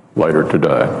later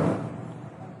today.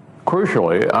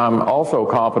 Crucially, I'm also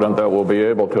confident that we'll be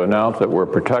able to announce that we're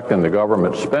protecting the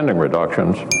government spending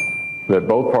reductions that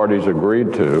both parties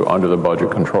agreed to under the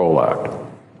Budget Control Act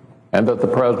and that the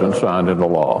President signed into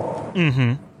law.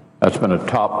 Mm-hmm. That's been a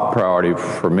top priority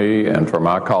for me and for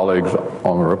my colleagues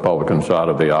on the Republican side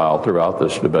of the aisle throughout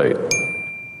this debate,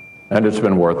 and it's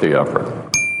been worth the effort.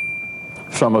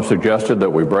 Some have suggested that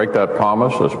we break that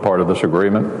promise as part of this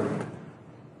agreement.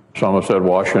 Some have said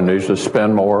Washington needs to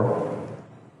spend more,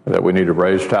 that we need to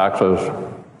raise taxes,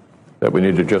 that we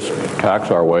need to just tax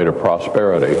our way to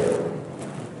prosperity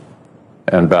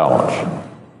and balance.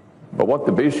 But what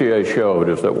the BCA showed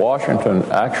is that Washington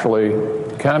actually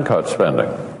can cut spending.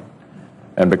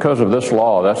 And because of this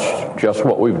law, that's just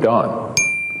what we've done.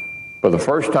 For the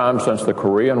first time since the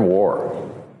Korean War,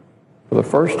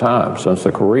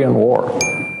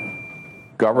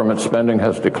 government spending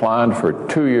has declined for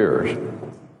 2 years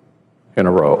in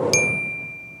a row.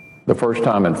 The first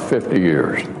time in 50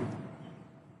 years.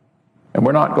 And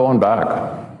we're not going back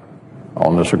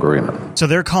on this agreement. So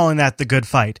they're calling that the good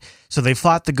fight. So they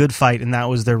fought the good fight, and that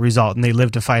was their result, and they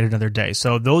lived to fight another day.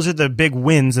 So those are the big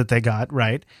wins that they got,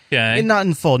 right? Yeah. And not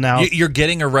in full. Now you're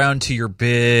getting around to you're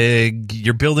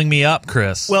building me up,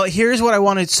 Chris. Well, here's what I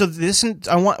wanted. So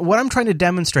what I'm trying to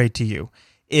demonstrate to you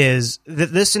is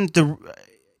that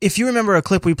if you remember a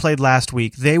clip we played last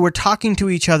week, they were talking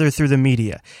to each other through the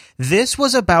media. This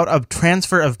was about a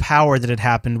transfer of power that had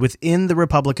happened within the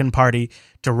Republican Party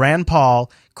to Rand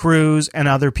Paul, Cruz, and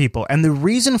other people. And the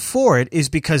reason for it is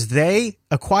because they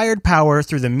acquired power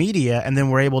through the media and then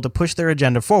were able to push their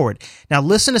agenda forward. Now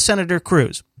listen to Senator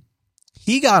Cruz.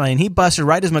 He got in, he busted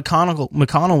right as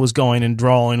McConnell was going and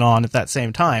drawing on at that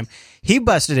same time. He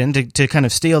busted in to kind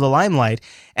of steal the limelight.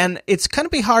 And it's kind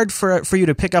of be hard for you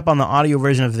to pick up on the audio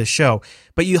version of this show,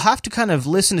 but you have to kind of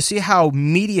listen to see how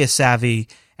media savvy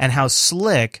and how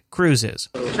slick Cruz is.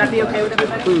 Would that be okay with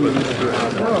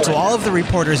everybody? So all of the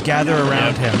reporters gather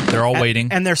around him. They're all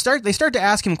waiting. And they start to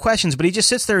ask him questions, but he just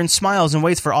sits there and smiles and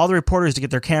waits for all the reporters to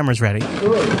get their cameras ready.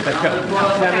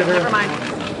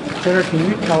 Senator, can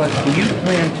you tell us, do you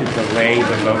plan to delay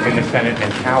the vote in the Senate,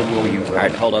 and how will you vote? All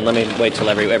right, hold on. Let me wait till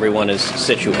everyone is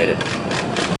situated.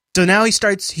 So now he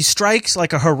strikes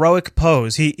like a heroic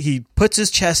pose. He puts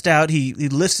his chest out, he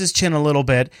lifts his chin a little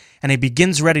bit, and he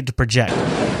begins ready to project.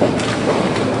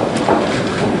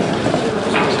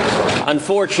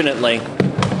 Unfortunately,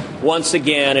 once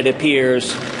again, it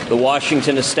appears the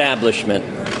Washington establishment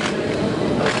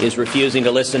is refusing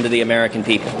to listen to the American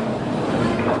people.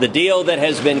 The deal that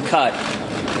has been cut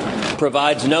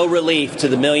provides no relief to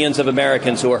the millions of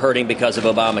Americans who are hurting because of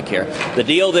Obamacare. The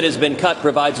deal that has been cut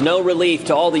provides no relief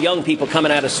to all the young people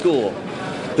coming out of school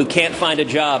who can't find a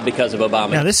job because of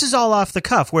Obamacare. Now, this is all off the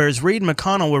cuff, whereas Reid and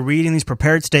McConnell were reading these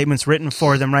prepared statements written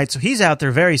for them, right? So he's out there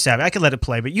very savvy. I could let it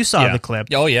play, but you saw the clip.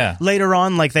 Oh, yeah. Later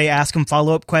on, like, they ask him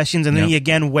follow-up questions, and then he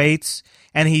again waits,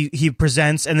 and he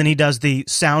presents, and then he does the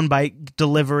soundbite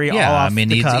delivery all off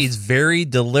the cuff. He's very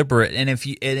deliberate, and if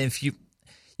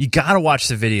you got to watch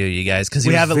the video, you guys, because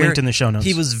we have it linked in the show notes.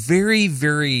 He was very,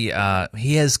 very.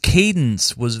 His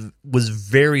cadence was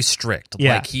very strict.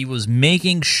 Yeah. Like he was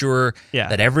making sure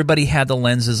that everybody had the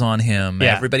lenses on him.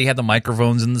 Yeah. Everybody had the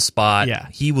microphones in the spot. Yeah.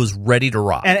 He was ready to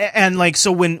rock. And like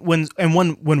so, when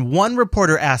one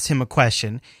reporter asked him a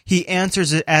question, he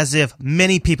answers it as if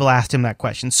many people asked him that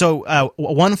question. So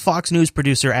one Fox News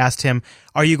producer asked him,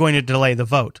 "Are you going to delay the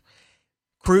vote?"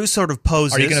 Cruz sort of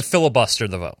poses. Are you going to filibuster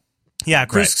the vote? Yeah,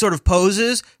 Cruz sort of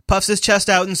poses, puffs his chest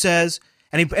out, and says,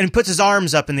 and he puts his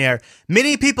arms up in the air.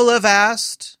 Many people have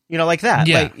asked, like that.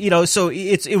 Yeah. Like, so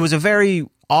it was a very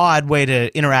odd way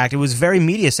to interact. It was very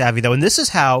media savvy though, and this is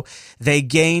how they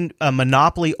gained a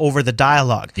monopoly over the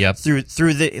dialogue. Yep.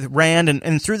 Through the Rand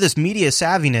and through this media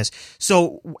savviness.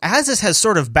 So as this has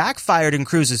sort of backfired in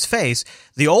Cruz's face,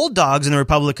 the old dogs in the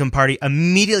Republican Party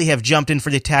immediately have jumped in for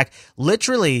the attack.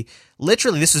 Literally,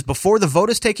 this is before the vote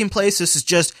is taking place. This is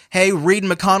just, hey, Reid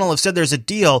and McConnell have said there's a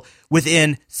deal.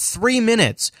 Within 3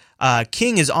 minutes,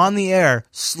 King is on the air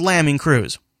slamming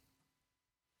Cruz.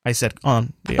 I said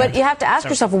on the air. But you have to ask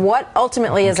yourself what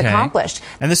ultimately is accomplished.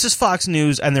 And this is Fox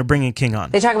News, and they're bringing King on.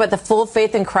 They talk about the full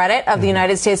faith and credit of the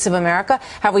United States of America.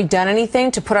 Have we done anything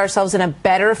to put ourselves in a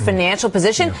better financial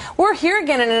position? Yeah. We're here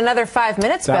again in another 5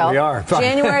 minutes, Bill. We are.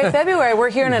 January, February, we're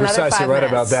here in another 5 minutes. Precisely right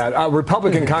about that.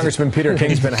 Republican Congressman Peter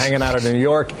King's been hanging out in New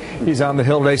York. He's on the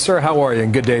Hill today. Sir, how are you?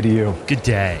 And good day to you. Good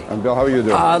day. And Bill, how are you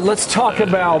doing? Let's talk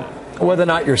about whether or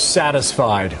not you're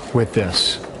satisfied with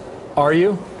this. Are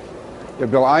you? Yeah,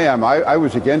 Bill, I am. I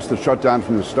was against the shutdown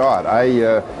from the start.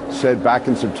 I said back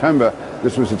in September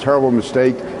this was a terrible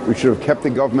mistake. We should have kept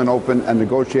the government open and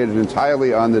negotiated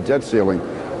entirely on the debt ceiling.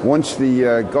 Once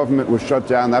the government was shut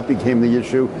down, that became the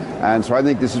issue. And so I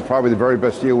think this is probably the very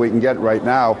best deal we can get right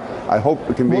now. I hope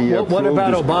it can be What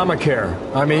about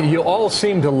Obamacare? I mean, you all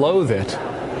seem to loathe it,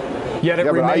 yet it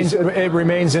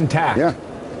remains intact. Yeah.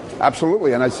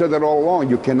 Absolutely, and I said that all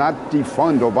along. You cannot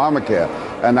defund Obamacare.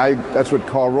 And that's what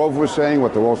Karl Rove was saying,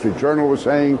 what the Wall Street Journal was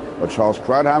saying, what Charles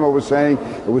Krauthammer was saying.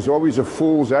 It was always a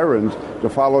fool's errand to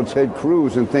follow Ted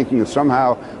Cruz and thinking that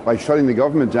somehow by shutting the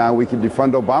government down we can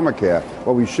defund Obamacare.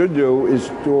 What we should do is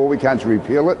do all we can to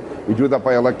repeal it. We do that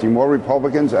by electing more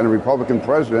Republicans and a Republican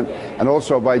president, and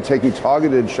also by taking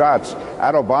targeted shots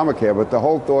at Obamacare. But the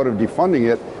whole thought of defunding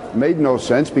it made no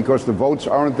sense because the votes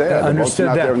aren't there. Understood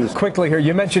that. Quickly here,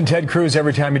 you mentioned Ted Cruz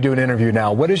every time you do an interview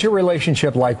now. What is your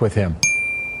relationship like with him?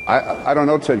 I don't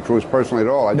know Ted Cruz personally at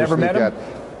all. I never met him?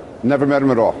 Never met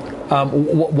him at all.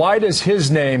 Why does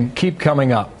his name keep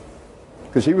coming up?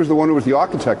 Because he was the one who was the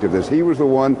architect of this. He was the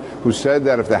one who said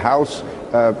that if the House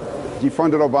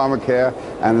defunded Obamacare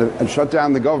and shut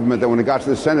down the government, that when it got to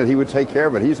the Senate, he would take care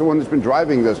of it. He's the one that's been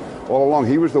driving this all along.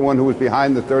 He was the one who was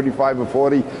behind the 35 or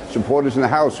 40 supporters in the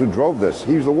House who drove this.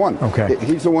 He's the one. Okay.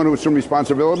 He's the one who has some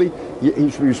responsibility. He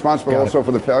should be responsible also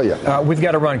for the failure. We've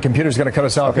got to run. Computer's going to cut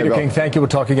us off. Okay, Peter Bill. King, thank you. We'll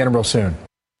talk again real soon.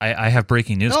 I have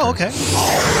breaking news. Oh, okay.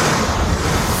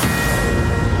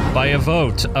 By a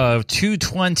vote of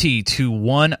 220 to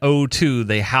 102,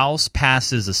 the House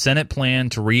passes a Senate plan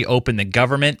to reopen the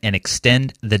government and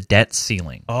extend the debt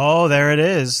ceiling. Oh, there it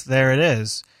is. There it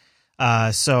is.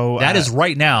 So that is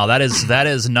right now. That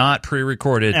is not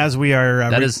pre-recorded. As we are,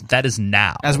 that is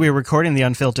now. As we are recording the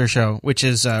Unfiltered show, which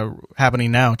is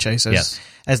happening now. Chase,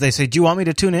 as they say, do you want me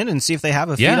to tune in and see if they have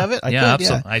a feed of it?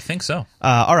 Absolutely. I think so.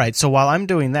 All right. So while I'm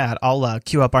doing that, I'll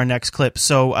cue up our next clip.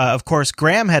 So of course,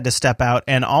 Graham had to step out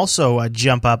and also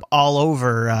jump up all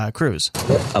over Cruz.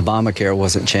 Obamacare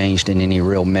wasn't changed in any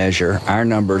real measure. Our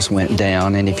numbers went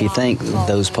down, and if you think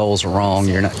those polls are wrong,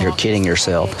 you're kidding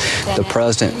yourself. The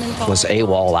president was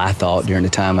AWOL, I thought, during the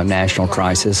time of national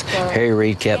crisis. Harry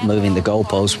Reid kept moving the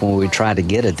goalposts when we tried to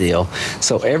get a deal.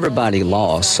 So everybody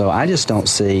lost. So I just don't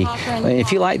see,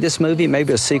 if you like this movie,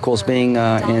 maybe a sequel's being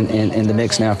in the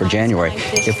mix now for January.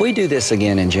 If we do this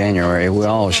again in January, we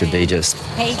all should be just...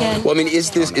 Well, I mean, is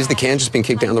the can just being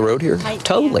kicked down the road here?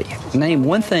 Totally. Name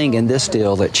one thing in this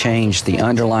deal that changed the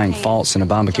underlying faults in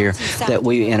Obamacare that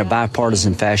we, in a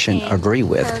bipartisan fashion, agree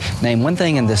with. Name one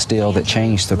thing in this deal that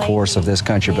changed the course of this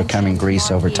country becoming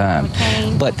Greece over time.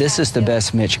 But this is the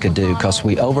best Mitch could do because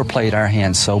we overplayed our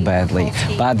hands so badly.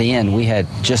 By the end, we had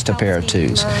just a pair of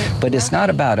twos. But it's not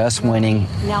about us winning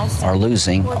or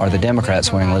losing or the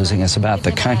Democrats winning or losing. It's about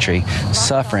the country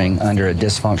suffering under a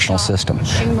dysfunctional system.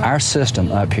 Our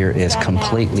system up here is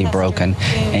completely broken,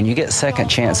 and you get second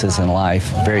chances in life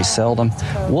very seldom.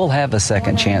 We'll have a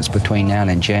second chance between now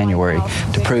and January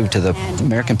to prove to the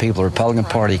American people the Republican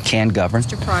Party can govern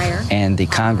and the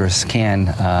Congress can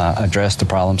address the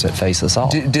problems that face us all.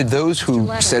 Did those who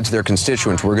said to their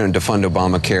constituents, we're going to defund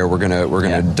Obamacare, we're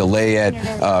going to delay it,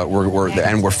 and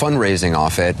we're fundraising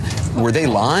off it, were they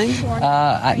lying?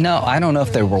 No, I don't know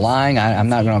if they were lying. I'm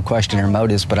not going to question their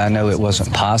motives, but I know it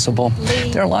wasn't possible.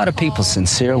 There are a lot of people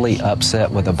sincerely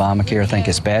upset with Obamacare, think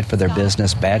it's bad for their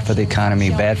business, bad for the economy,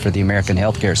 bad for the American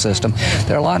healthcare system.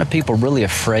 There are a lot of people really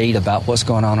afraid about what's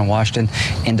going on in Washington,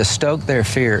 and to stoke their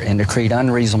fear and to create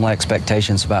unreasonable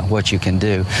expectations about what you can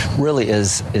do really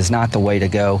is not the way to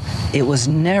go. It was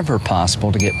never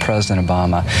possible to get President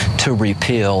Obama to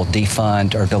repeal,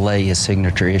 defund, or delay his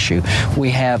signature issue.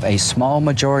 We have a small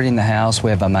majority in the House, we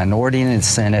have a minority in the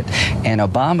Senate, and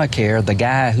Obamacare, the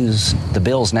guy who's the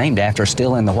bill's named after,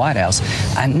 still in the White House.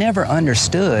 I never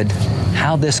understood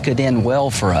how this could end well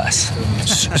for us.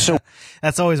 So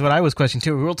that's always what I was questioning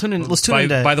too. Let's tune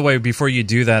in. By the way, before you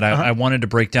do that, I wanted to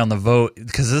break down the vote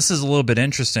because this is a little bit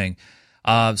interesting.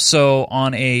 So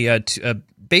on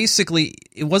basically,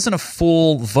 it wasn't a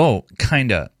full vote,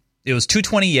 kinda. It was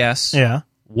 220 yes,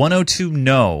 102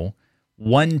 no,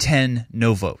 110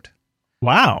 no vote.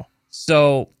 Wow.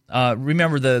 So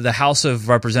remember, the House of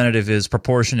Representatives is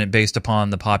proportionate based upon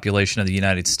the population of the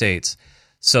United States.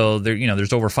 So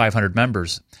there's over 500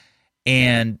 members,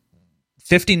 and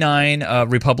 59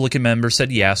 Republican members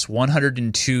said yes,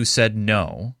 102 said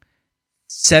no,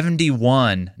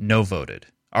 71 no voted,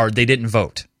 or they didn't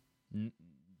vote,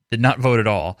 did not vote at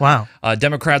all. Wow.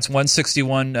 Democrats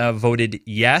 161 voted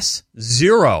yes,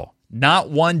 0, not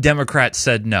one Democrat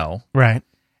said no, right,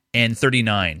 and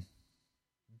 39.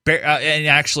 And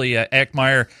actually,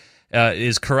 Eckmeyer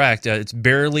is correct. It's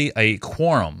barely a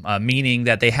quorum, meaning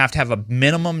that they have to have a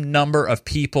minimum number of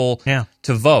people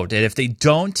to vote. And if they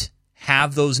don't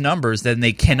have those numbers, then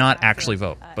they cannot actually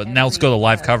vote. But now let's go to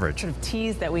live coverage. Sort of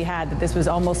tease that we had that this was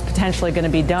almost potentially going to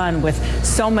be done with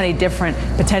so many different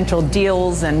potential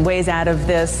deals and ways out of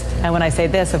this. And when I say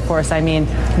this, of course, I mean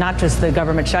not just the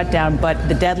government shutdown, but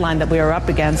the deadline that we are up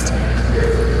against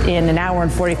in an hour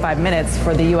and 45 minutes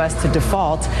for the U.S. to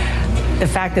default. The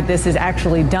fact that this is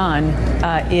actually done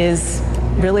is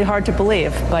really hard to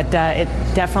believe, but it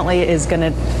definitely is going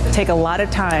to take a lot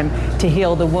of time to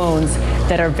heal the wounds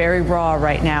that are very raw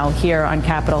right now here on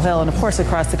Capitol Hill and, of course,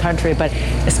 across the country, but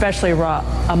especially raw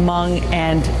among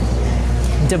and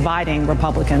dividing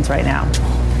Republicans right now.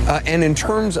 And in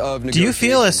terms of do you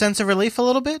feel a sense of relief a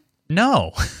little bit?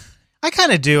 No. I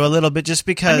kind of do a little bit, just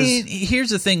because. I mean,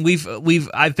 here's the thing: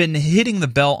 I've been hitting the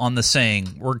bell on the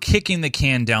saying we're kicking the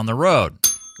can down the road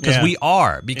because we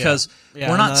are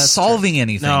we're not solving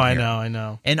anything. No, here. I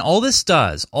know. And all this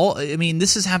does,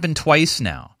 this has happened twice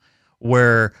now,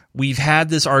 where we've had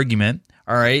this argument.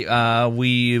 All right,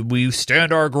 we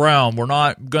stand our ground. We're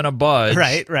not gonna budge.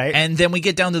 Right. And then we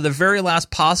get down to the very last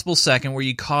possible second where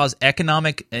you cause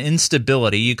economic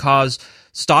instability. You cause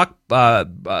stock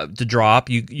to drop.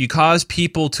 You cause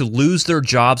people to lose their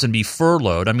jobs and be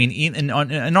furloughed. I mean, in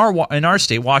our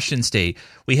state, Washington State,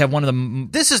 we have one of the.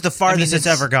 This is the farthest it's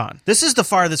ever gone. This is the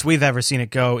farthest we've ever seen it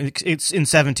go. It's in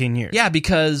 17 years. Yeah,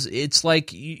 because it's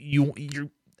like you're.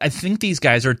 I think these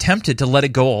guys are tempted to let it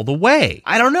go all the way.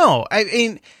 I don't know. I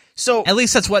mean, so at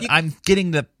least that's what I'm getting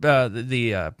the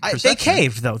perception. They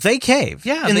caved, though. They caved.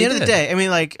 Yeah, in the end of the day, I mean,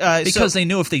 because they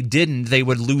knew if they didn't, they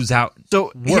would lose out.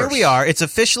 So here we are. It's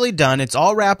officially done. It's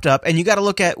all wrapped up, and you got to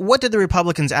look at what did the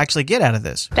Republicans actually get out of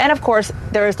this. And of course,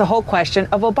 there is the whole question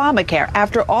of Obamacare.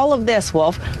 After all of this,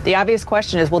 Wolf, the obvious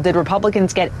question is, well, did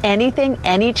Republicans get any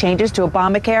changes to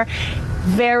Obamacare?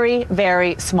 Very,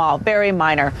 very small, very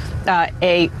minor.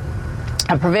 A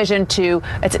a provision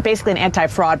it's basically an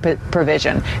anti-fraud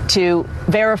provision to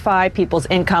verify people's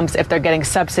incomes if they're getting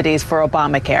subsidies for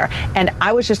Obamacare. And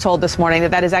I was just told this morning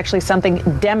that is actually something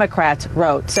Democrats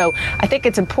wrote. So I think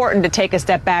it's important to take a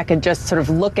step back and just sort of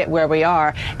look at where we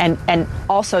are and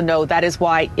also know that is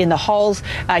why in the halls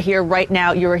here right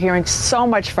now, you are hearing so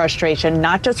much frustration,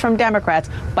 not just from Democrats,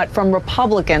 but from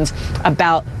Republicans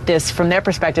about this, from their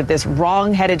perspective, this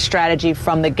wrong-headed strategy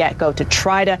from the get-go to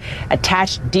try to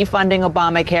attach defunding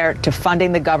Obamacare to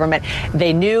funding the government.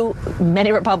 They knew,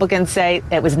 many Republicans say,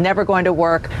 it was never going to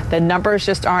work. The numbers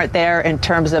just aren't there in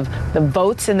terms of the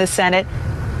votes in the Senate.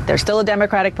 There's still a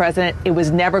Democratic president. It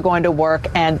was never going to work.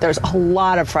 And there's a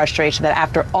lot of frustration that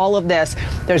after all of this,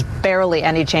 there's barely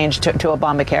any change to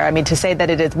Obamacare. I mean, to say that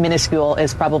it is minuscule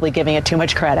is probably giving it too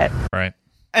much credit. Right.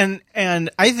 And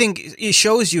I think it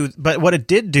shows you, but what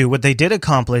they did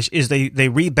accomplish is they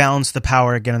rebalanced the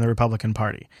power again in the Republican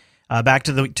Party. Back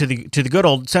to the good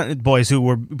old Senate boys who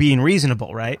were being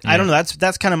reasonable, right? Yeah. I don't know.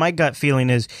 That's kind of my gut feeling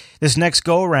is this next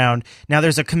go around. Now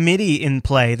there's a committee in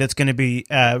play that's going to be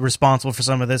responsible for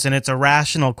some of this, and it's a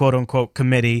rational quote unquote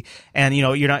committee, and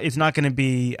it's not going to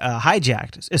be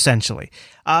hijacked essentially.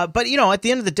 But at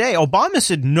the end of the day, Obama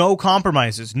said no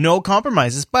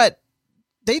compromises, but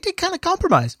they did kind of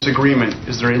compromise. This agreement,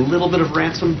 is there a little bit of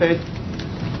ransom paid?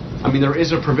 I mean, there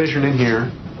is a provision in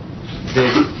here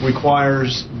that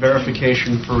requires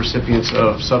verification for recipients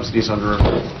of subsidies under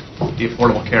the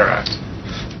Affordable Care Act.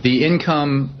 The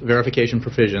income verification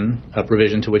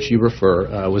provision to which you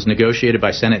refer was negotiated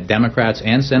by Senate Democrats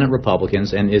and Senate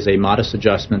Republicans and is a modest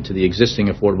adjustment to the existing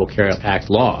Affordable Care Act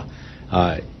law.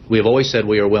 We have always said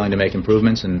we are willing to make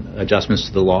improvements and adjustments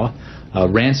to the law.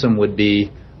 Ransom would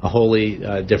be a wholly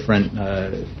different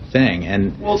thing,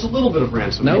 and well, it's a little bit of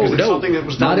ransom. No, something that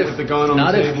was done with the gun on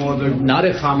the table, or not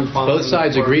if both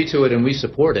sides agree to it and we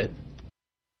support it.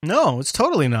 No, it's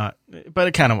totally not, but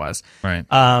it kind of was. Right.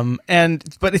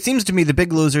 But it seems to me the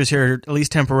big losers here, at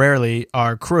least temporarily,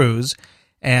 are Cruz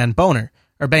and Boehner.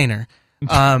 And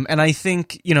I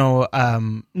think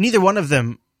neither one of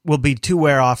them will be too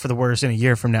wear off for the worse in a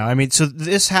year from now. I mean, so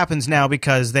this happens now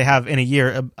because they have in a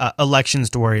year elections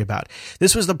to worry about.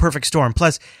 This was the perfect storm.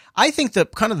 Plus, I think the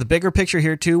kind of the bigger picture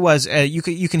here too was you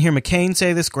can hear McCain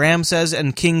say this, Graham says,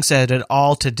 and King said it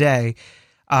all today.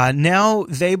 Now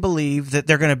they believe that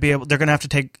they're going to have to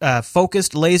take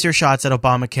focused laser shots at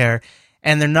Obamacare,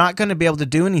 and they're not going to be able to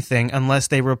do anything unless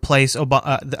they replace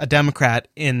a Democrat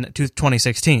in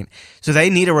 2016. So they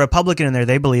need a Republican in there,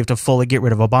 they believe, to fully get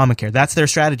rid of Obamacare. That's their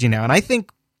strategy now. And I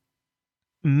think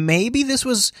maybe this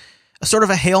was a sort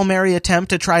of a Hail Mary attempt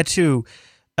to try to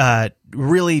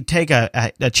really take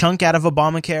a chunk out of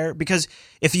Obamacare, because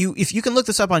if you can look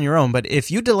this up on your own, but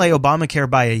if you delay Obamacare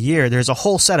by a year, there's a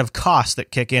whole set of costs that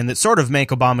kick in that sort of make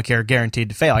Obamacare guaranteed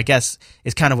to fail, I guess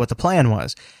is kind of what the plan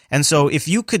was. And so if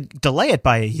you could delay it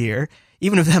by a year,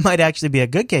 even if that might actually be a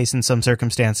good case in some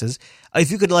circumstances,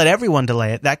 if you could let everyone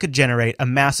delay it, that could generate a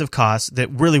massive cost that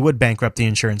really would bankrupt the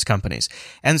insurance companies.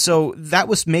 And so that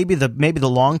was maybe the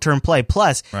long-term play.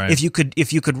 Plus, right, if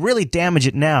you could really damage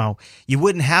it now, you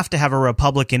wouldn't have to have a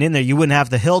Republican in there. You wouldn't have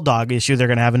the Hill dog issue they're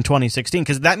going to have in 2016,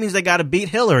 because that means they got to beat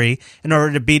Hillary in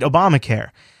order to beat Obamacare.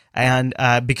 And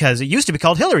because it used to be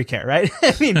called Hillary Care, right?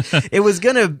 I mean, it was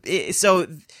going to – so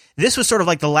 – this was sort of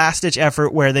like the last-ditch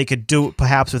effort where they could do it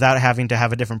perhaps without having to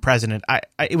have a different president.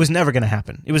 It was never going to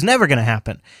happen. It was never going to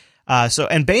happen.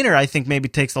 And Boehner, I think, maybe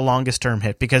takes the longest-term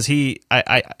hit because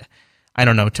I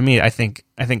don't know. To me, I think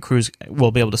Cruz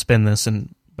will be able to spin this,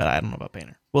 but I don't know about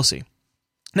Boehner. We'll see.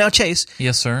 Now, Chase.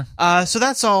 Yes, sir. So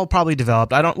that's all probably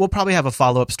developed. We'll probably have a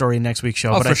follow-up story in next week's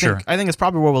show. But sure. I think it's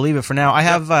probably where we'll leave it for now. I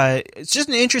have. It's just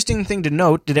an interesting thing to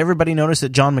note. Did everybody notice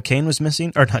that John McCain was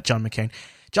missing? Or not John McCain.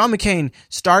 John McCain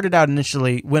started out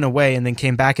initially, went away, and then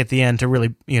came back at the end to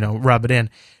really, rub it in.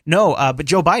 No, but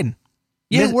Joe Biden.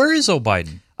 Yeah, where is Joe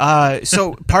Biden?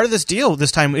 So part of this deal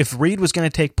this time, if Reid was going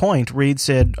to take point, Reid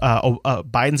said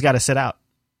Biden's got to sit out.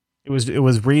 It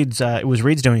was Reid's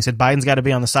doing. He said Biden's got to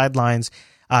be on the sidelines.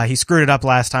 He screwed it up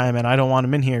last time, and I don't want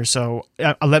him in here. So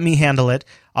let me handle it.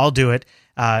 I'll do it,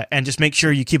 and just make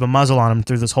sure you keep a muzzle on him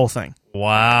through this whole thing.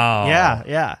 Wow.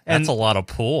 Yeah. That's a lot of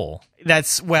pull. That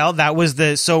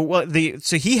was so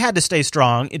he had to stay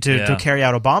strong to carry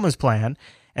out Obama's plan,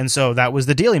 and so that was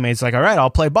the deal he made. It's like, all right, I'll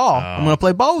play ball. I'm going to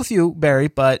play ball with you, Barry,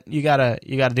 but you gotta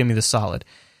do me the solid.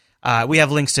 We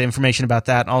have links to information about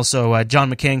that. Also,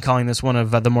 John McCain calling this one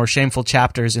of the more shameful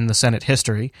chapters in the Senate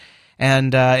history,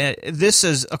 and this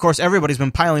is, of course, everybody's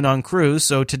been piling on Cruz.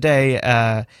 So today,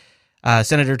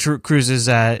 Senator Cruz's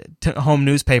home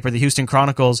newspaper, the Houston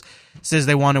Chronicles, says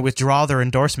they want to withdraw their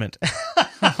endorsement.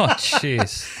 Oh,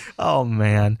 jeez. Oh,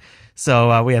 man.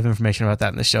 So we have information about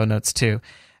that in the show notes too.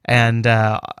 And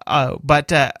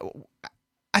but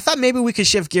I thought maybe we could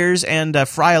shift gears and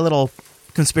fry a little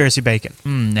conspiracy bacon.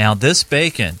 Now this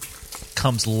bacon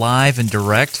comes live and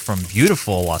direct from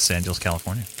beautiful Los Angeles,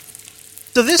 California.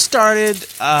 So this started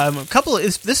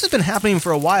this has been happening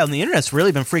for a while, and the internet's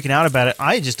really been freaking out about it.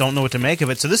 I just don't know what to make of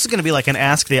it. So this is going to be like an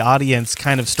Ask the Audience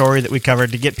kind of story that we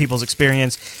covered to get people's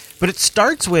experience. But it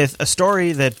starts with a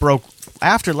story that broke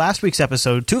after last week's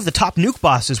episode. 2 of the top nuke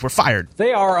bosses were fired.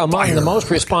 They are among the most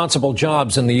responsible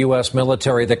jobs in the U.S.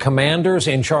 military, the commanders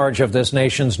in charge of this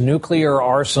nation's nuclear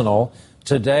arsenal.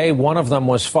 Today, one of them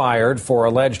was fired for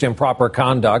alleged improper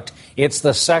conduct. It's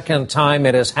the second time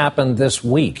it has happened this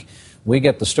week. We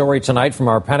get the story tonight from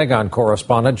our Pentagon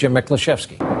correspondent, Jim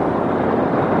Miklaszewski.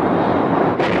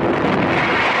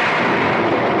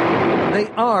 They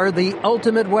are the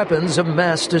ultimate weapons of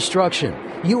mass destruction.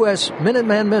 U.S.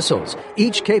 Minuteman missiles,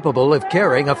 each capable of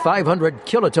carrying a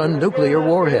 500-kiloton nuclear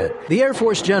warhead. The Air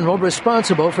Force general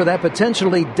responsible for that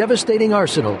potentially devastating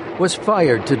arsenal was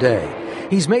fired today.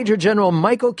 He's Major General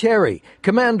Michael Carey,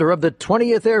 commander of the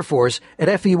 20th Air Force at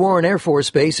F.E. Warren Air Force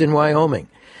Base in Wyoming.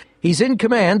 He's in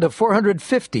command of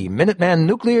 450 Minuteman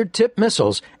nuclear-tipped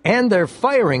missiles and their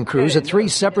firing crews at 3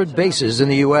 separate bases in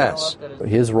the U.S.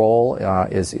 His role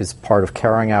is part of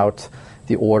carrying out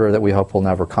the order that we hope will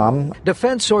never come.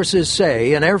 Defense sources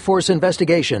say an Air Force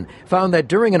investigation found that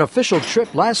during an official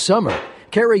trip last summer,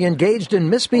 Carey engaged in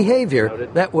misbehavior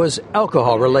that was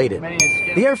alcohol-related.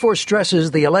 The Air Force stresses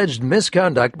the alleged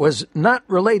misconduct was not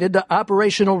related to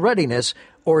operational readiness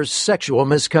or sexual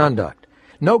misconduct.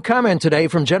 No comment today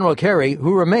from General Carey,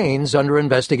 who remains under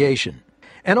investigation.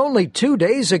 And only 2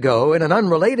 days ago, in an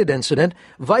unrelated incident,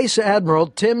 Vice Admiral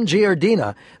Tim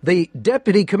Giardina, the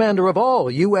deputy commander of all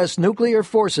U.S. nuclear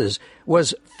forces,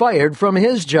 was fired from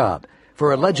his job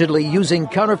for allegedly using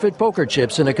counterfeit poker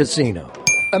chips in a casino.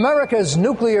 America's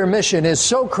nuclear mission is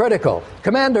so critical,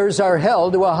 commanders are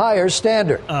held to a higher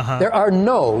standard. There are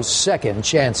no second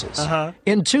chances.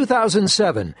 In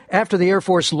 2007, after the Air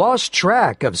Force lost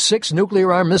track of 6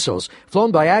 nuclear-armed missiles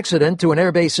flown by accident to an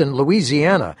airbase in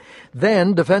Louisiana,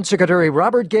 then Defense Secretary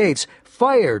Robert Gates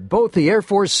fired both the Air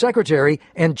Force Secretary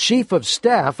and Chief of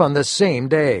Staff on the same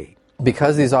day.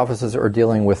 Because these officers are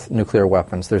dealing with nuclear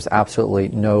weapons, there's absolutely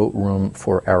no room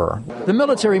for error. The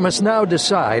military must now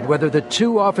decide whether the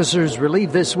 2 officers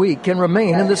relieved this week can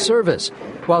remain in the service,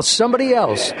 while somebody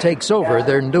else takes over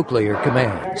their nuclear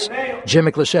commands. Jim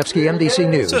Miklaszewski, NBC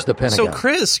News, the Pentagon. So,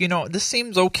 Chris, this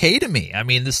seems okay to me. I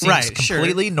mean, this seems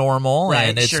completely normal,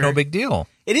 and it's no big deal.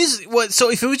 It is. So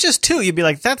if it was just 2, you'd be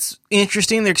like, that's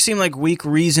interesting. There seem like weak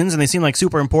reasons, and they seem like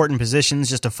super important positions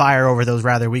just to fire over those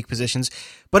rather weak positions.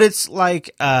 But it's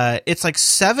like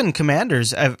 7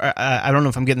 commanders. I don't know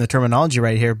if I'm getting the terminology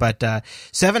right here, but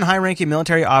 7 high-ranking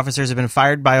military officers have been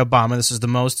fired by Obama. This is the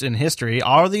most in history.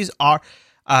 All of these are.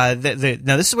 Now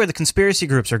this is where the conspiracy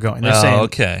groups are going. They're saying,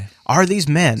 okay, are these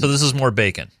men? So this is more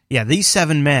bacon. Yeah, these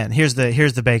 7 men. Here's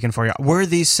the bacon for you. Were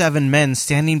these 7 men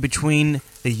standing between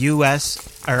the U.S.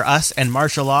 or us and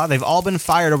martial law? They've all been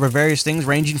fired over various things,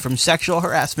 ranging from sexual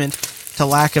harassment to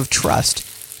lack of trust.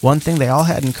 One thing they all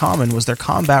had in common was their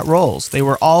combat roles. They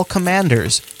were all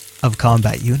commanders of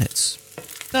combat units.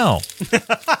 No,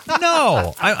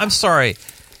 I'm sorry.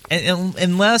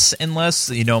 Unless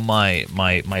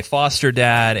my foster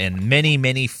dad and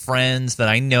many friends that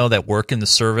I know that work in the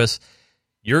service,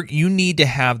 you need to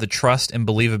have the trust and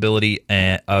believability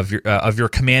of your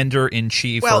commander in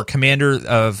chief or commander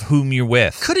of whom you're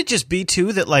with. Could it just be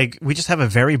too that we just have a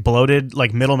very bloated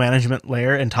middle management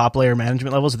layer and top layer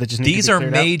management levels that just need these to be are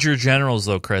cleared major out? Generals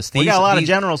though, Chris. We got a lot of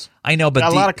generals. I know, but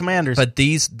got a lot of commanders. But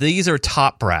these are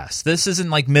top brass. This isn't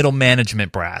like middle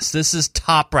management brass. This is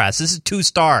top brass. This is 2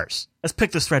 stars. Let's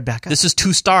pick this thread back up. This is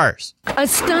 2 stars. A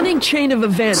stunning chain of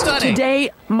events. Stunning.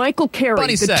 Today, Michael Carey,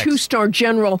 Bunny the sex. 2-star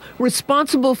general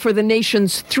responsible for the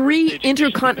nation's 3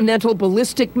 intercontinental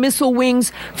ballistic missile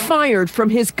wings, fired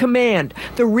from his command.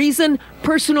 The reason?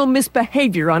 Personal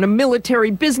misbehavior on a military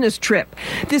business trip.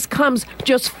 This comes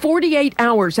just 48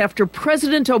 hours after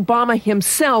President Obama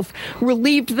himself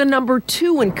relieved the number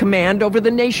 2 in command over the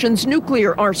nation's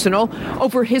nuclear arsenal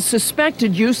over his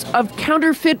suspected use of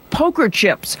counterfeit poker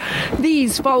chips.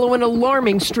 These follow an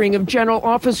alarming string of general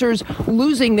officers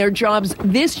losing their jobs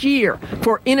this this year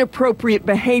for inappropriate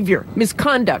behavior,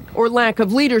 misconduct, or lack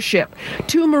of leadership.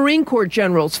 2 Marine Corps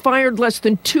generals fired less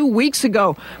than 2 weeks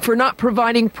ago for not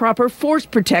providing proper force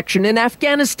protection in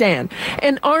Afghanistan.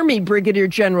 An Army brigadier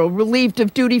general relieved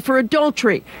of duty for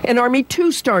adultery. An Army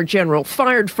 2-star general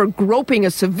fired for groping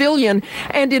a civilian.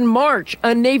 And in March,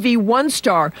 a Navy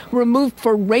 1-star removed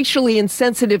for racially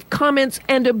insensitive comments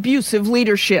and abusive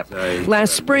leadership.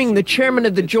 Last spring, the chairman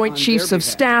of the Joint Chiefs of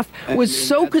Staff was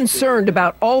so concerned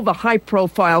about all the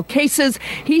high-profile cases,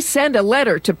 he sent a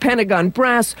letter to Pentagon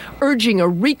brass urging a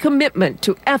recommitment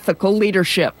to ethical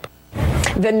leadership.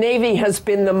 The Navy has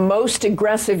been the most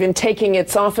aggressive in taking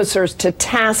its officers to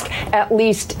task. At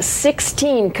least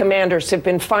 16 commanders have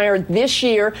been fired this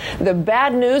year. The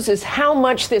bad news is how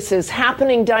much this is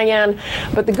happening, Diane.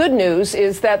 But the good news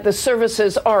is that the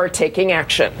services are taking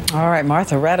action. All right,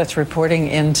 Martha Raddatz reporting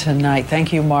in tonight.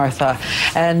 Thank you, Martha.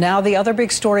 And now the other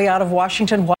big story out of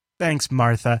Washington. Thanks,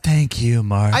 Martha. Thank you,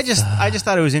 Martha. I just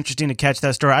thought it was interesting to catch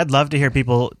that story. I'd love to hear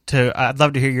I'd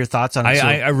love to hear your thoughts on it.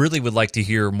 I really would like to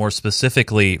hear more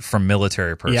specifically from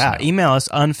military personnel. Yeah, email us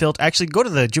unfiltered. Actually, go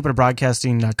to the Jupiter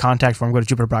Broadcasting contact form. Go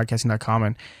to jupiterbroadcasting.com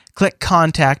and click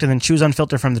contact, and then choose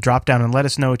unfiltered from the drop down and let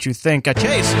us know what you think.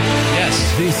 Chase.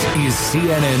 Yes. This is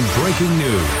CNN Breaking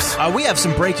News. We have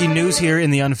some breaking news here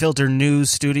in the Unfiltered News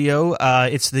studio.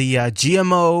 It's the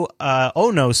GMO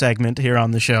Oh No segment here on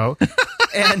the show.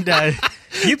 And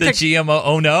you picked the GMO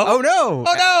Oh No? Oh No.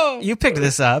 Oh No. You picked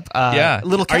this up. Yeah.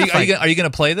 Little are you going to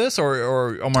play this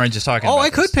or Omar just talking about I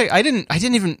could this? pick. I didn't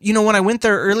even, when I went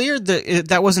there earlier,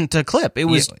 that wasn't a clip. It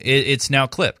was it's now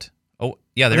clipped. Oh,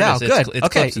 yeah, there it is. Good. It's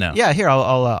clipped now. Yeah, here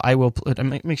I will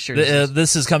make sure.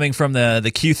 This is coming from the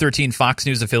Q13 Fox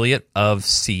News affiliate of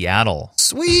Seattle.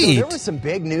 Sweet. So there was some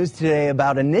big news today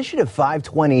about Initiative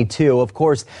 522. Of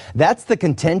course, that's the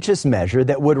contentious measure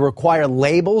that would require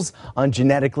labels on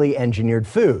genetically engineered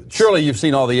foods. Surely you've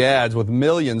seen all the ads with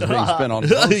millions being spent on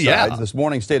both sides. This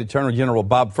morning, State Attorney General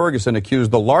Bob Ferguson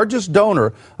accused the largest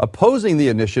donor opposing the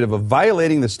initiative of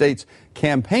violating the state's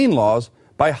campaign laws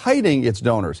by hiding its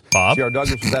donors. Bob? C.R.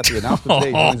 Douglas was at the announcement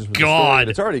today. Oh, God.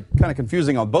 It's already kind of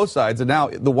confusing on both sides, and now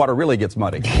the water really gets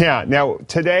muddy. Yeah. Now,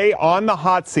 today on the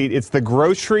hot seat, it's the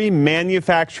Grocery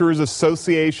Manufacturers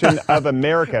Association of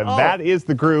America. That is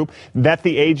the group that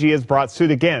the AG has brought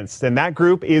suit against. And that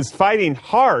group is fighting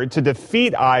hard to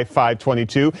defeat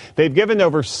I-522. They've given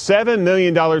over $7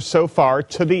 million so far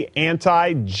to the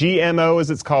anti-GMO, as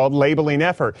it's called, labeling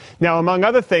effort. Now, among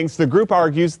other things, the group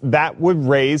argues that would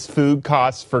raise food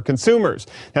costs for consumers.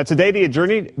 Now, today, the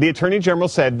Attorney General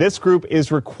said this group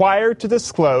is required to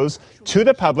disclose to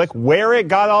the public where it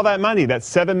got all that money, that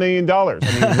 $7 million. I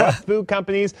mean, what food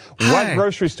companies, what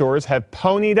grocery stores have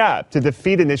ponied up to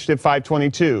defeat Initiative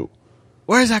 522?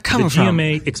 Where is that coming from? The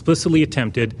GMA explicitly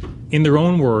attempted, in their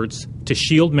own words, to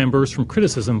shield members from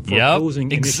criticism for opposing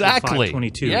Initiative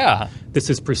 522. Yeah. This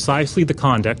is precisely the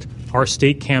conduct our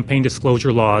state campaign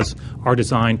disclosure laws are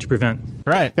designed to prevent.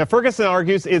 Right. Now, Ferguson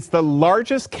argues it's the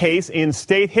largest case in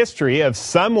state history of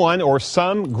someone or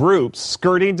some group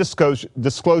skirting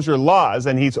disclosure laws,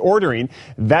 and he's ordering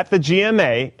that the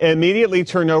GMA immediately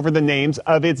turn over the names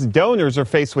of its donors or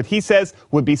face what he says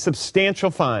would be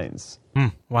substantial fines.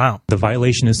 Wow. The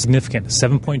violation is significant.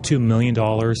 $7.2 million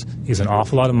is an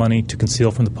awful lot of money to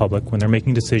conceal from the public when they're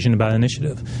making a decision about an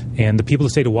initiative. And the people of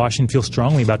the state of Washington feel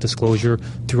strongly about disclosure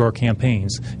through our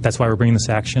campaigns. That's why we're bringing this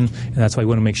action, and that's why we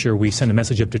want to make sure we send a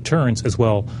message of deterrence as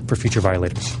well for future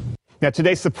violators. Now,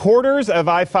 today, supporters of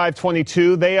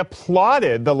I-522, they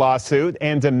applauded the lawsuit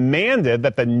and demanded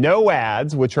that the no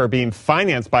ads, which are being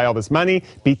financed by all this money,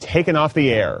 be taken off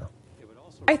the air.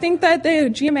 I think that the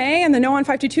GMA and the No on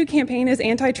 522 campaign is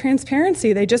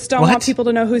anti-transparency. They just don't want people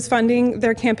to know who's funding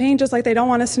their campaign, just like they don't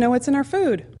want us to know what's in our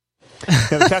food.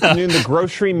 Now, this afternoon, the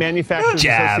Grocery Manufacturers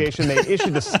Association, they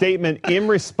issued a statement in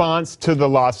response to the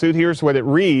lawsuit. Here's what it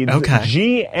reads.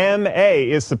 GMA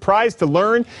is surprised to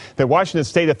learn that Washington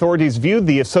state authorities viewed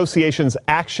the association's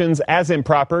actions as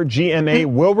improper. GMA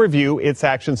will review its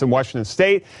actions in Washington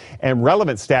state and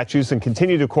relevant statutes and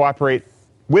continue to cooperate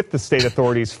with the state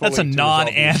authorities fully. That's a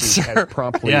non-answer. As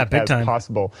promptly big as time.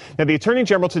 possible. Now, the Attorney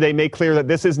General today made clear that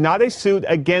this is not a suit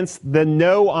against the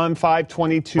No on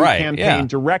 522 campaign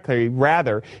directly.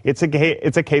 Rather, it's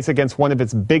a case against one of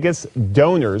its biggest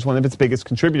donors, one of its biggest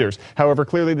contributors. However,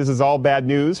 clearly this is all bad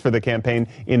news for the campaign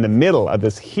in the middle of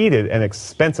this heated and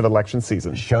expensive election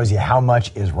season. Shows you how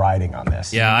much is riding on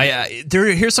this. Yeah,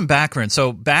 here's some background.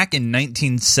 So back in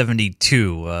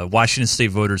 1972, Washington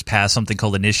state voters passed something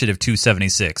called Initiative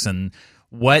 276. And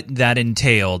what that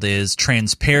entailed is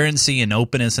transparency and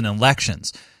openness in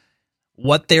elections.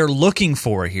 What they're looking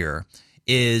for here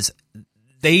is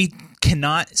they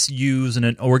cannot use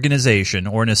an organization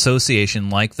or an association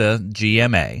like the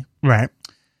GMA, right,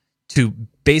 to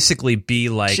basically be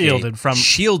like shielded from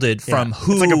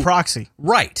who, it's like a proxy,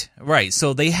 right.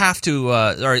 So they have to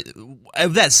or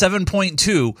of that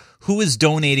 7.2, who is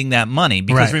donating that money?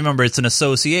 Because remember, it's an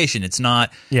association. It's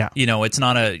not it's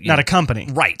not a company,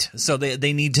 right? So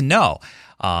they need to know.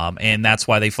 And that's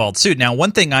why they filed suit. Now,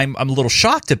 one thing I'm a little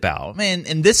shocked about,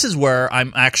 and this is where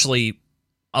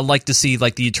I'd like to see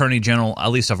like the Attorney General,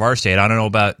 at least of our state. I don't know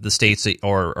about the states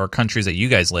or countries that you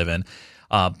guys live in,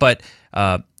 but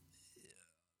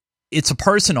it's a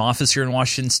partisan office here in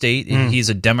Washington State. He's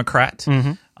a Democrat.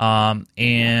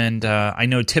 And I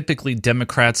know typically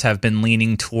Democrats have been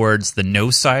leaning towards the no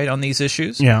side on these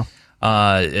issues. Yeah.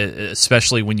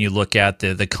 Especially when you look at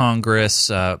the Congress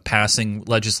passing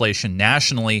legislation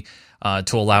nationally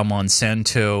to allow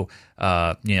Monsanto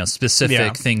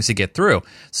specific things to get through.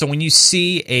 So when you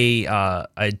see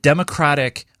a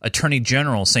Democratic Attorney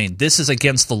General saying this is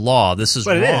against the law, this is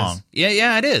wrong.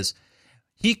 Yeah, it is.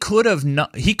 He could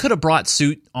have brought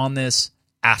suit on this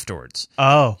afterwards.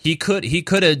 Oh, he could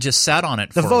have just sat on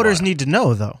it. The voters need to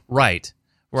know, though. Right.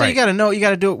 So you got to know. You got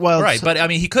to do it well. Right, but I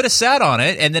mean, he could have sat on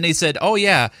it, and then he said, "Oh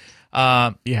yeah,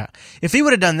 If he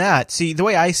would have done that, see, the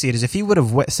way I see it is, if he would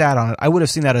have sat on it, I would have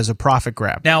seen that as a profit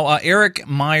grab. Now, Eric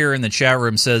Meyer in the chat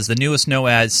room says the newest no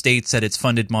ads states that it's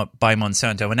funded by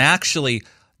Monsanto, and actually,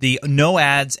 the no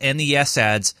ads and the yes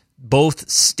ads both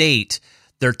state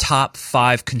their top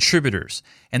 5 contributors.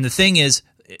 And the thing is,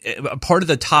 a part of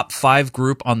the top 5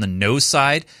 group on the no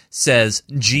side says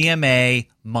GMA,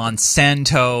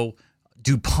 Monsanto,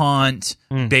 DuPont,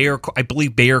 Bayer. I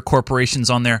believe Bayer Corporation's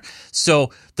on there.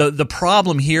 So the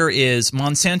problem here is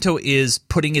Monsanto is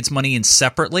putting its money in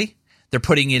separately. They're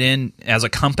putting it in as a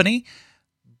company.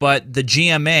 But the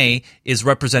GMA is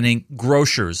representing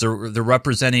grocers. They're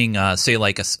representing, say,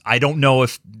 like I don't know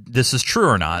if this is true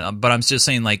or not, but I'm just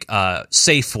saying like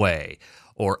Safeway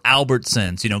or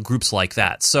Albertsons, groups like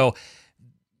that. So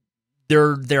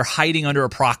they're hiding under a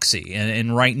proxy,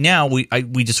 and right now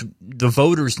the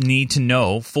voters need to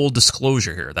know full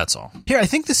disclosure here. That's all. Here, I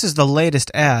think this is the latest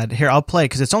ad. Here, I'll play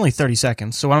because it's only 30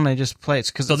 seconds. So why don't I just play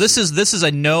it? So this is a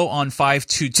no on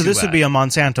 522. So this would be a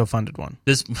Monsanto funded one.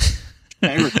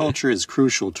 Agriculture is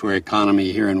crucial to our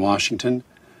economy here in Washington,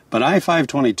 but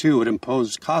I-522 would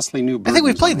impose costly new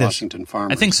burdens on Washington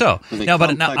farmers. I think so. No,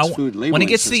 but now, when it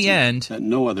gets to the end,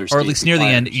 or at least near the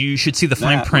end, you should see the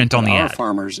fine print on the ad.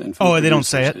 Farmers and they don't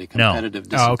say it? No.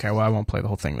 Oh, okay. Well, I won't play the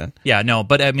whole thing then. Yeah, no,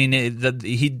 but I mean,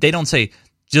 they don't say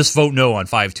just vote no on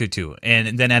 522,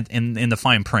 and then in the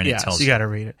fine print it tells you. You got to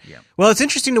read it. Yeah. Well, it's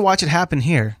interesting to watch it happen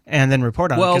here and then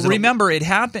report on it. Well, remember, it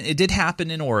happened. It did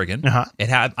happen in Oregon. It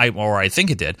had, I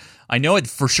think it did. I know it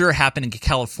for sure happened in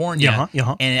California.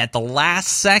 And at the last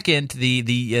second,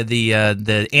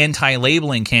 the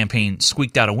anti-labeling campaign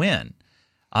squeaked out a win.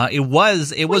 It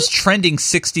was trending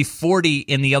 60-40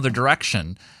 in the other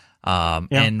direction.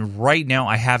 And right now,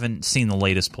 I haven't seen the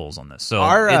latest polls on this, so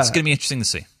it's going to be interesting to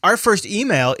see. Our first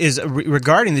email is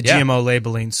regarding the GMO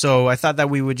labeling, so I thought that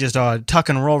we would just tuck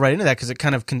and roll right into that because it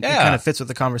kind of fits with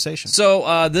the conversation.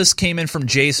 So this came in from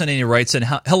Jason, and he writes in,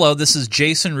 "Hello, this is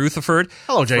Jason Rutherford.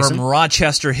 Hello, Jason, from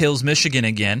Rochester Hills, Michigan.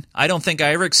 Again, I don't think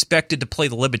I ever expected to play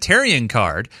the libertarian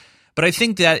card, but I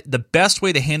think that the best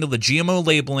way to handle the GMO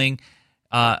labeling."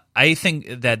 I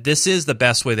think that this is the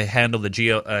best way to handle the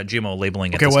GMO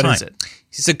labeling at this time. Okay, what is it?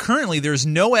 He said, currently there's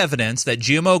no evidence that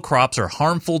GMO crops are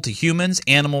harmful to humans,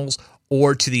 animals,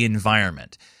 or to the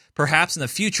environment. Perhaps in the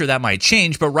future that might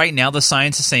change, but right now the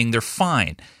science is saying they're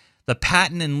fine. The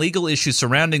patent and legal issue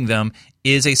surrounding them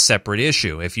is a separate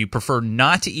issue. If you prefer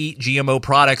not to eat GMO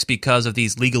products because of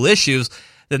these legal issues,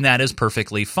 then that is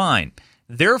perfectly fine.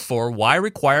 Therefore, why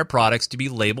require products to be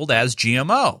labeled as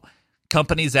GMO?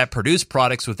 Companies that produce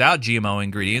products without GMO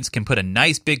ingredients can put a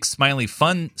nice big smiley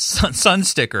fun sun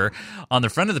sticker on the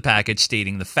front of the package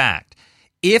stating the fact.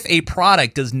 If a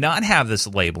product does not have this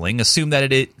labeling, assume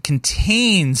that it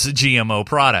contains GMO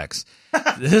products.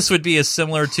 This would be as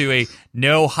similar to a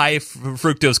no high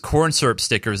fructose corn syrup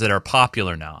stickers that are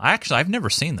popular now. I've never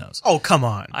seen those. Oh, come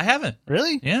on. I haven't.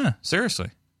 Really? Yeah, seriously.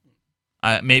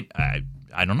 I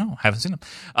don't know. I haven't seen them.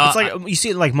 It's like you see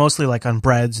it like mostly like on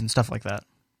breads and stuff like that.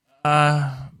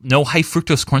 No high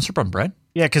fructose corn syrup on bread?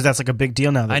 Yeah, because that's like a big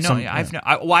deal now. I know.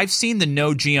 I've seen the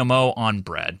no GMO on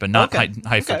bread, but not high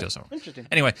fructose. Interesting.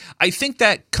 Anyway, I think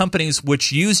that companies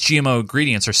which use GMO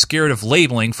ingredients are scared of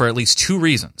labeling for at least 2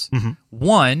 reasons.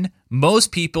 One,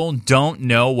 most people don't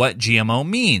know what GMO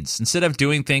means. Instead of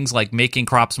doing things like making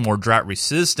crops more drought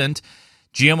resistant,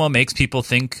 GMO makes people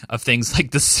think of things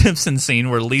like the Simpsons scene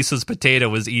where Lisa's potato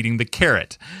was eating the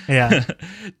carrot. Yeah.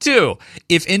 2,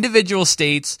 if individual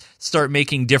states start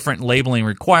making different labeling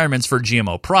requirements for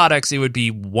GMO products, it would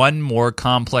be one more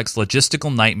complex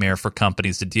logistical nightmare for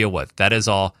companies to deal with. That is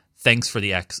all. Thanks for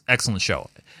the excellent show.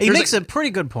 He makes a pretty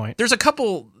good point. There's a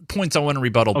couple points I want to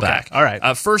rebuttal back. All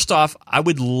right. First off, I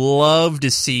would love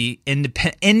to see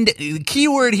independent. The key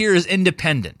word here is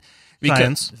independent.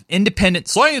 Science. Independent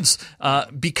science.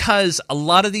 Because a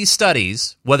lot of these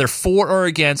studies, whether for or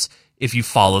against, if you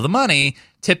follow the money,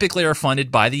 typically are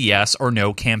funded by the yes or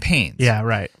no campaigns. Yeah,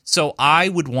 right. So I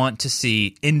would want to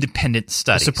see independent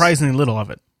studies. Surprisingly little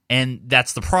of it. And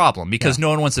that's the problem, because no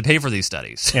one wants to pay for these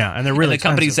studies. Yeah, and they're really and the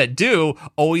companies that do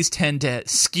always tend to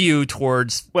skew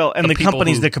towards the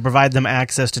companies that could provide them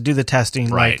access to do the testing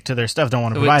like to their stuff don't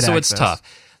want to provide access. So it's tough.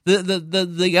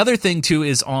 The other thing, too,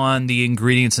 is on the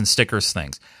ingredients and stickers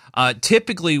things.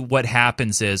 Typically what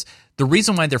happens is the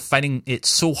reason why they're fighting it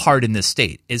so hard in this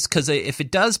state is because if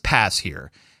it does pass here,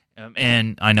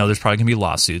 and I know there's probably going to be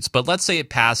lawsuits, but let's say it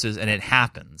passes and it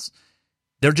happens,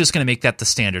 they're just going to make that the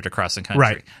standard across the country.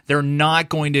 Right. They're not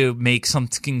going to make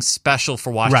something special for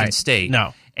Washington State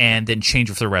and then change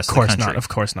it for the rest of the country. Of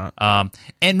course not.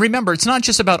 And remember, it's not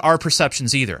just about our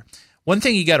perceptions either. One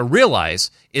thing you got to realize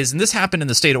is, and this happened in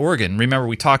the state of Oregon, remember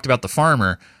we talked about the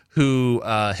farmer who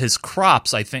his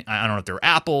crops, I don't know if they're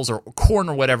apples or corn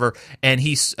or whatever, and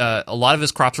a lot of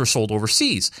his crops were sold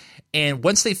overseas. And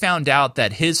once they found out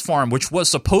that his farm, which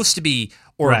was supposed to be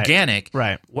organic,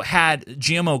 had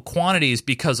GMO quantities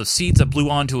because of seeds that blew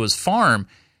onto his farm,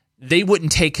 they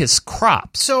wouldn't take his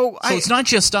crops. So it's not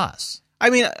just us. I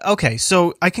mean, okay,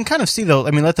 so I can kind of see, though,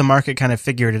 let the market kind of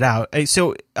figure it out.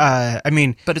 So,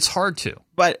 but it's hard to.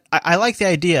 But I like the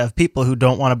idea of people who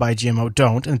don't want to buy GMO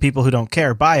don't, and people who don't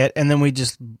care buy it, and then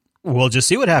we'll just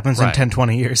see what happens in 10,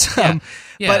 20 years. Yeah.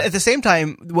 But at the same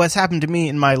time, what's happened to me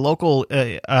in my local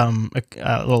little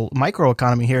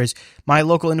microeconomy here is my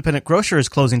local independent grocer is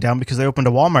closing down because they opened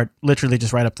a Walmart literally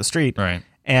just right up the street. Right.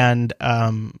 And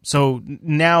so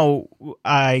now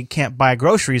I can't buy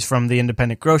groceries from the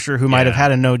independent grocer who might have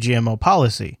had a no GMO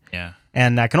policy. Yeah.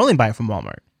 And I can only buy it from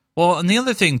Walmart. Well, and the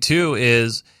other thing, too,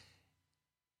 is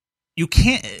you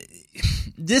can't...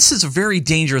 This is a very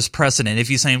dangerous precedent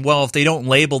if you're saying, well, if they don't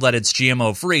label that it's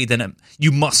GMO-free, then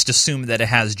you must assume that it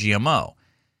has GMO.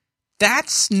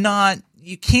 That's not...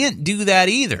 You can't do that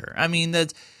either. I mean,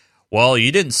 that's... Well,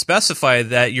 you didn't specify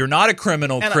that you're not a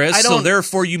criminal, Chris, so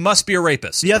therefore you must be a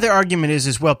rapist. The other argument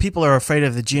is, well, people are afraid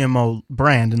of the GMO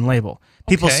brand and label.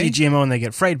 People see GMO and they get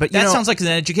afraid. But that sounds like an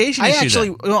education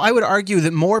issue. I would argue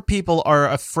that more people are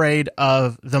afraid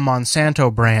of the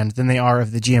Monsanto brand than they are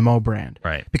of the GMO brand.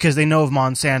 Right. Because they know of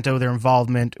Monsanto, their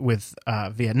involvement with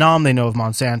Vietnam. They know of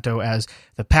Monsanto as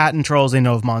the patent trolls. They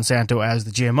know of Monsanto as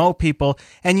the GMO people.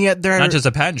 And yet they're... Not just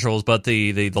the patent trolls, but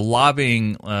the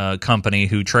lobbying company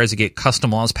who tries to get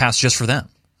custom laws passed just for them.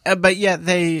 But yet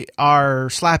they are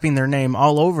slapping their name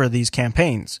all over these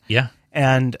campaigns. Yeah.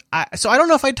 And so I don't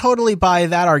know if I totally buy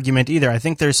that argument either. I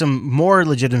think there's some more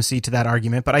legitimacy to that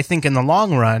argument, but I think in the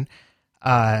long run,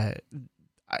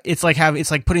 it's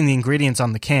like putting the ingredients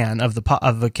on the can of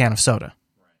a can of soda.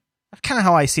 That's kind of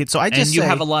how I see it. So you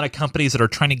have a lot of companies that are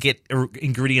trying to get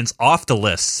ingredients off the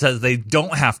list so they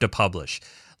don't have to publish.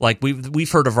 Like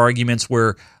we've heard of arguments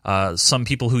where some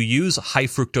people who use high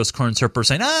fructose corn syrup are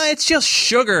saying, it's just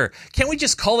sugar. Can't we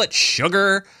just call it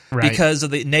sugar? Right. Because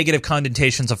of the negative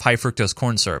connotations of high fructose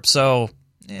corn syrup. So,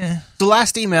 The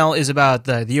last email is about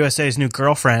the USA's new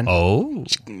girlfriend. Oh.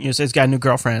 USA's got a new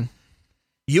girlfriend.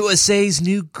 USA's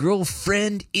new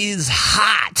girlfriend is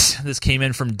hot. This came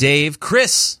in from Dave.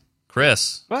 Chris.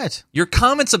 What? Your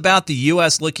comments about the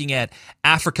U.S. looking at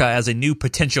Africa as a new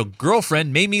potential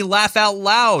girlfriend made me laugh out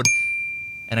loud.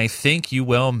 And I think you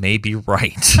may be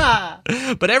right.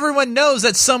 But everyone knows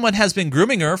that someone has been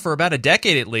grooming her for about a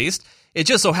decade at least. It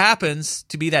just so happens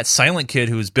to be that silent kid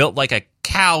who is built like a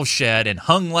cow shed and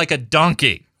hung like a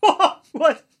donkey.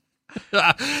 What?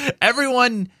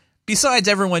 Everyone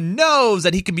knows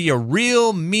that he can be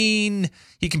real mean,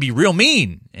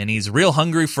 and he's real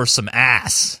hungry for some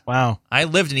ass. Wow. I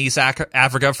lived in East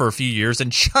Africa for a few years,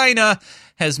 and China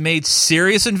has made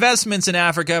serious investments in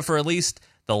Africa for at least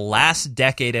the last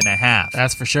decade and a half.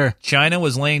 That's for sure. China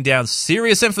was laying down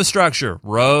serious infrastructure,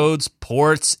 roads,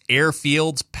 ports,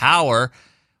 airfields, power,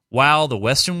 while the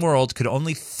Western world could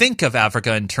only think of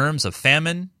Africa in terms of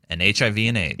famine and HIV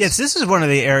and AIDS. Yes, this is one of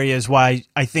the areas why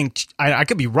I think, I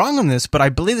could be wrong on this, but I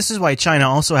believe this is why China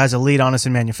also has a lead on us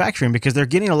in manufacturing, because they're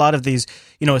getting a lot of these,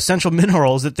 essential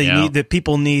minerals that they need, that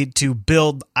people need to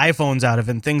build iPhones out of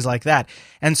and things like that.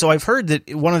 And so I've heard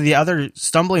that one of the other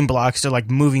stumbling blocks to like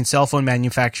moving cell phone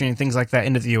manufacturing and things like that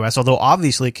into the U.S., although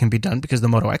obviously it can be done because the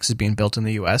Moto X is being built in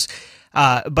the U.S.,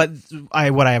 but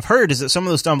what I have heard is that some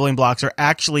of those stumbling blocks are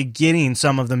actually getting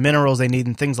some of the minerals they need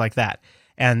and things like that.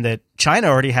 And that China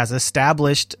already has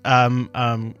established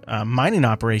mining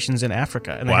operations in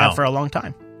Africa, and they have for a long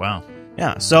time. Wow.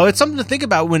 Yeah, so it's something to think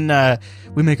about when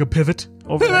we make a pivot.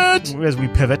 As we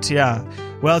pivot, yeah.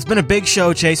 Well, it's been a big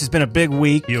show, Chase. It's been a big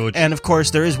week. Huge. And, of course,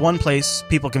 there is one place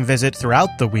people can visit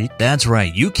throughout the week. That's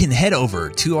right. You can head over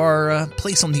to our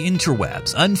place on the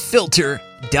interwebs,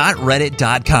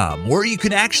 unfilter.reddit.com, where you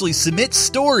can actually submit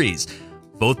stories,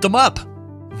 vote them up,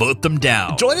 vote them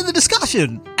down. Join in the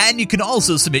discussion. And you can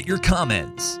also submit your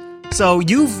comments. So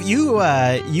you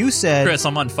said... Chris,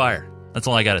 I'm on fire. That's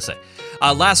all I got to say.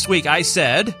 Last week I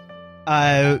said...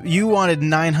 you wanted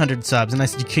 900 subs, and I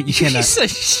said you cannot. You said,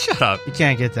 shut up. You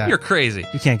can't get that. You're crazy.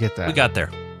 You can't get that. We got there.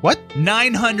 What?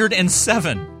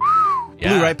 907.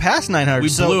 Blew right past 900. We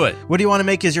blew it. What do you want to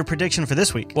make as your prediction for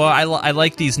this week? Well, I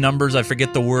like these numbers. I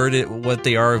forget the word, what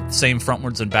they are, same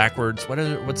frontwards and backwards.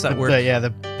 What's that word?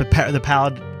 The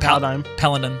paradigm.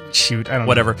 Paladin. Shoot, I don't know.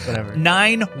 Whatever.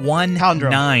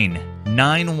 919.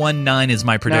 919 is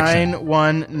my prediction.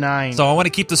 919. So I want to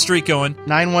keep the streak going.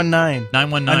 919.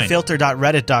 919.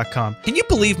 Unfilter.reddit.com. Can you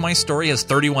believe my story has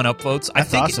 31 upvotes?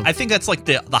 That's awesome. I think that's like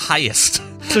the highest.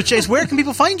 So, Chase, where can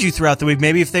people find you throughout the week?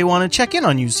 Maybe if they want to check in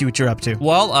on you, see what you're up to.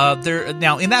 Well,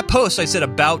 now in that post, I said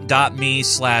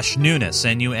about.me/Nunes,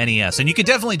 N-U-N-E-S. And you can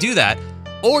definitely do that.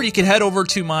 Or you can head over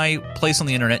to my place on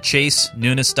the internet,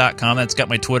 chasenunes.com. That's got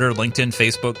my Twitter, LinkedIn,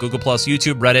 Facebook, Google+,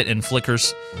 YouTube, Reddit, and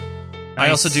Flickrs. Nice.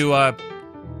 I also do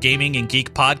gaming and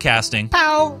geek podcasting.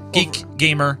 Pow!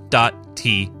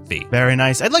 Geekgamer.tv. Very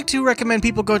nice. I'd like to recommend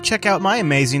people go check out my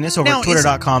amazingness over at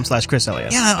twitter.com/Chris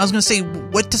Elias. Yeah, I was going to say,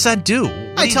 what does that do?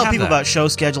 I tell people about show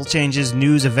schedule changes,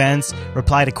 news, events,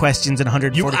 reply to questions in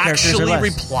 140 characters or less. You actually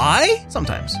reply?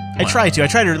 Sometimes. Wow. I try to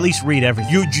at least read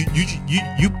everything.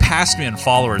 You passed me in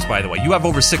followers, by the way. You have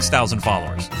over 6,000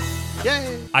 followers.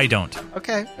 Yay. I don't.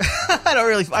 Okay.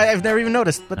 I've never even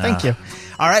noticed, but thank you.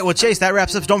 All right, well, Chase, that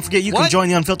wraps up. Don't forget, you can join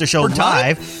the Unfiltered Show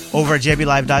live over at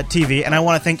jblive.tv. And I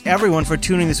want to thank everyone for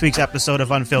tuning this week's episode of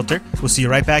Unfiltered. We'll see you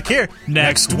right back here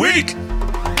next week.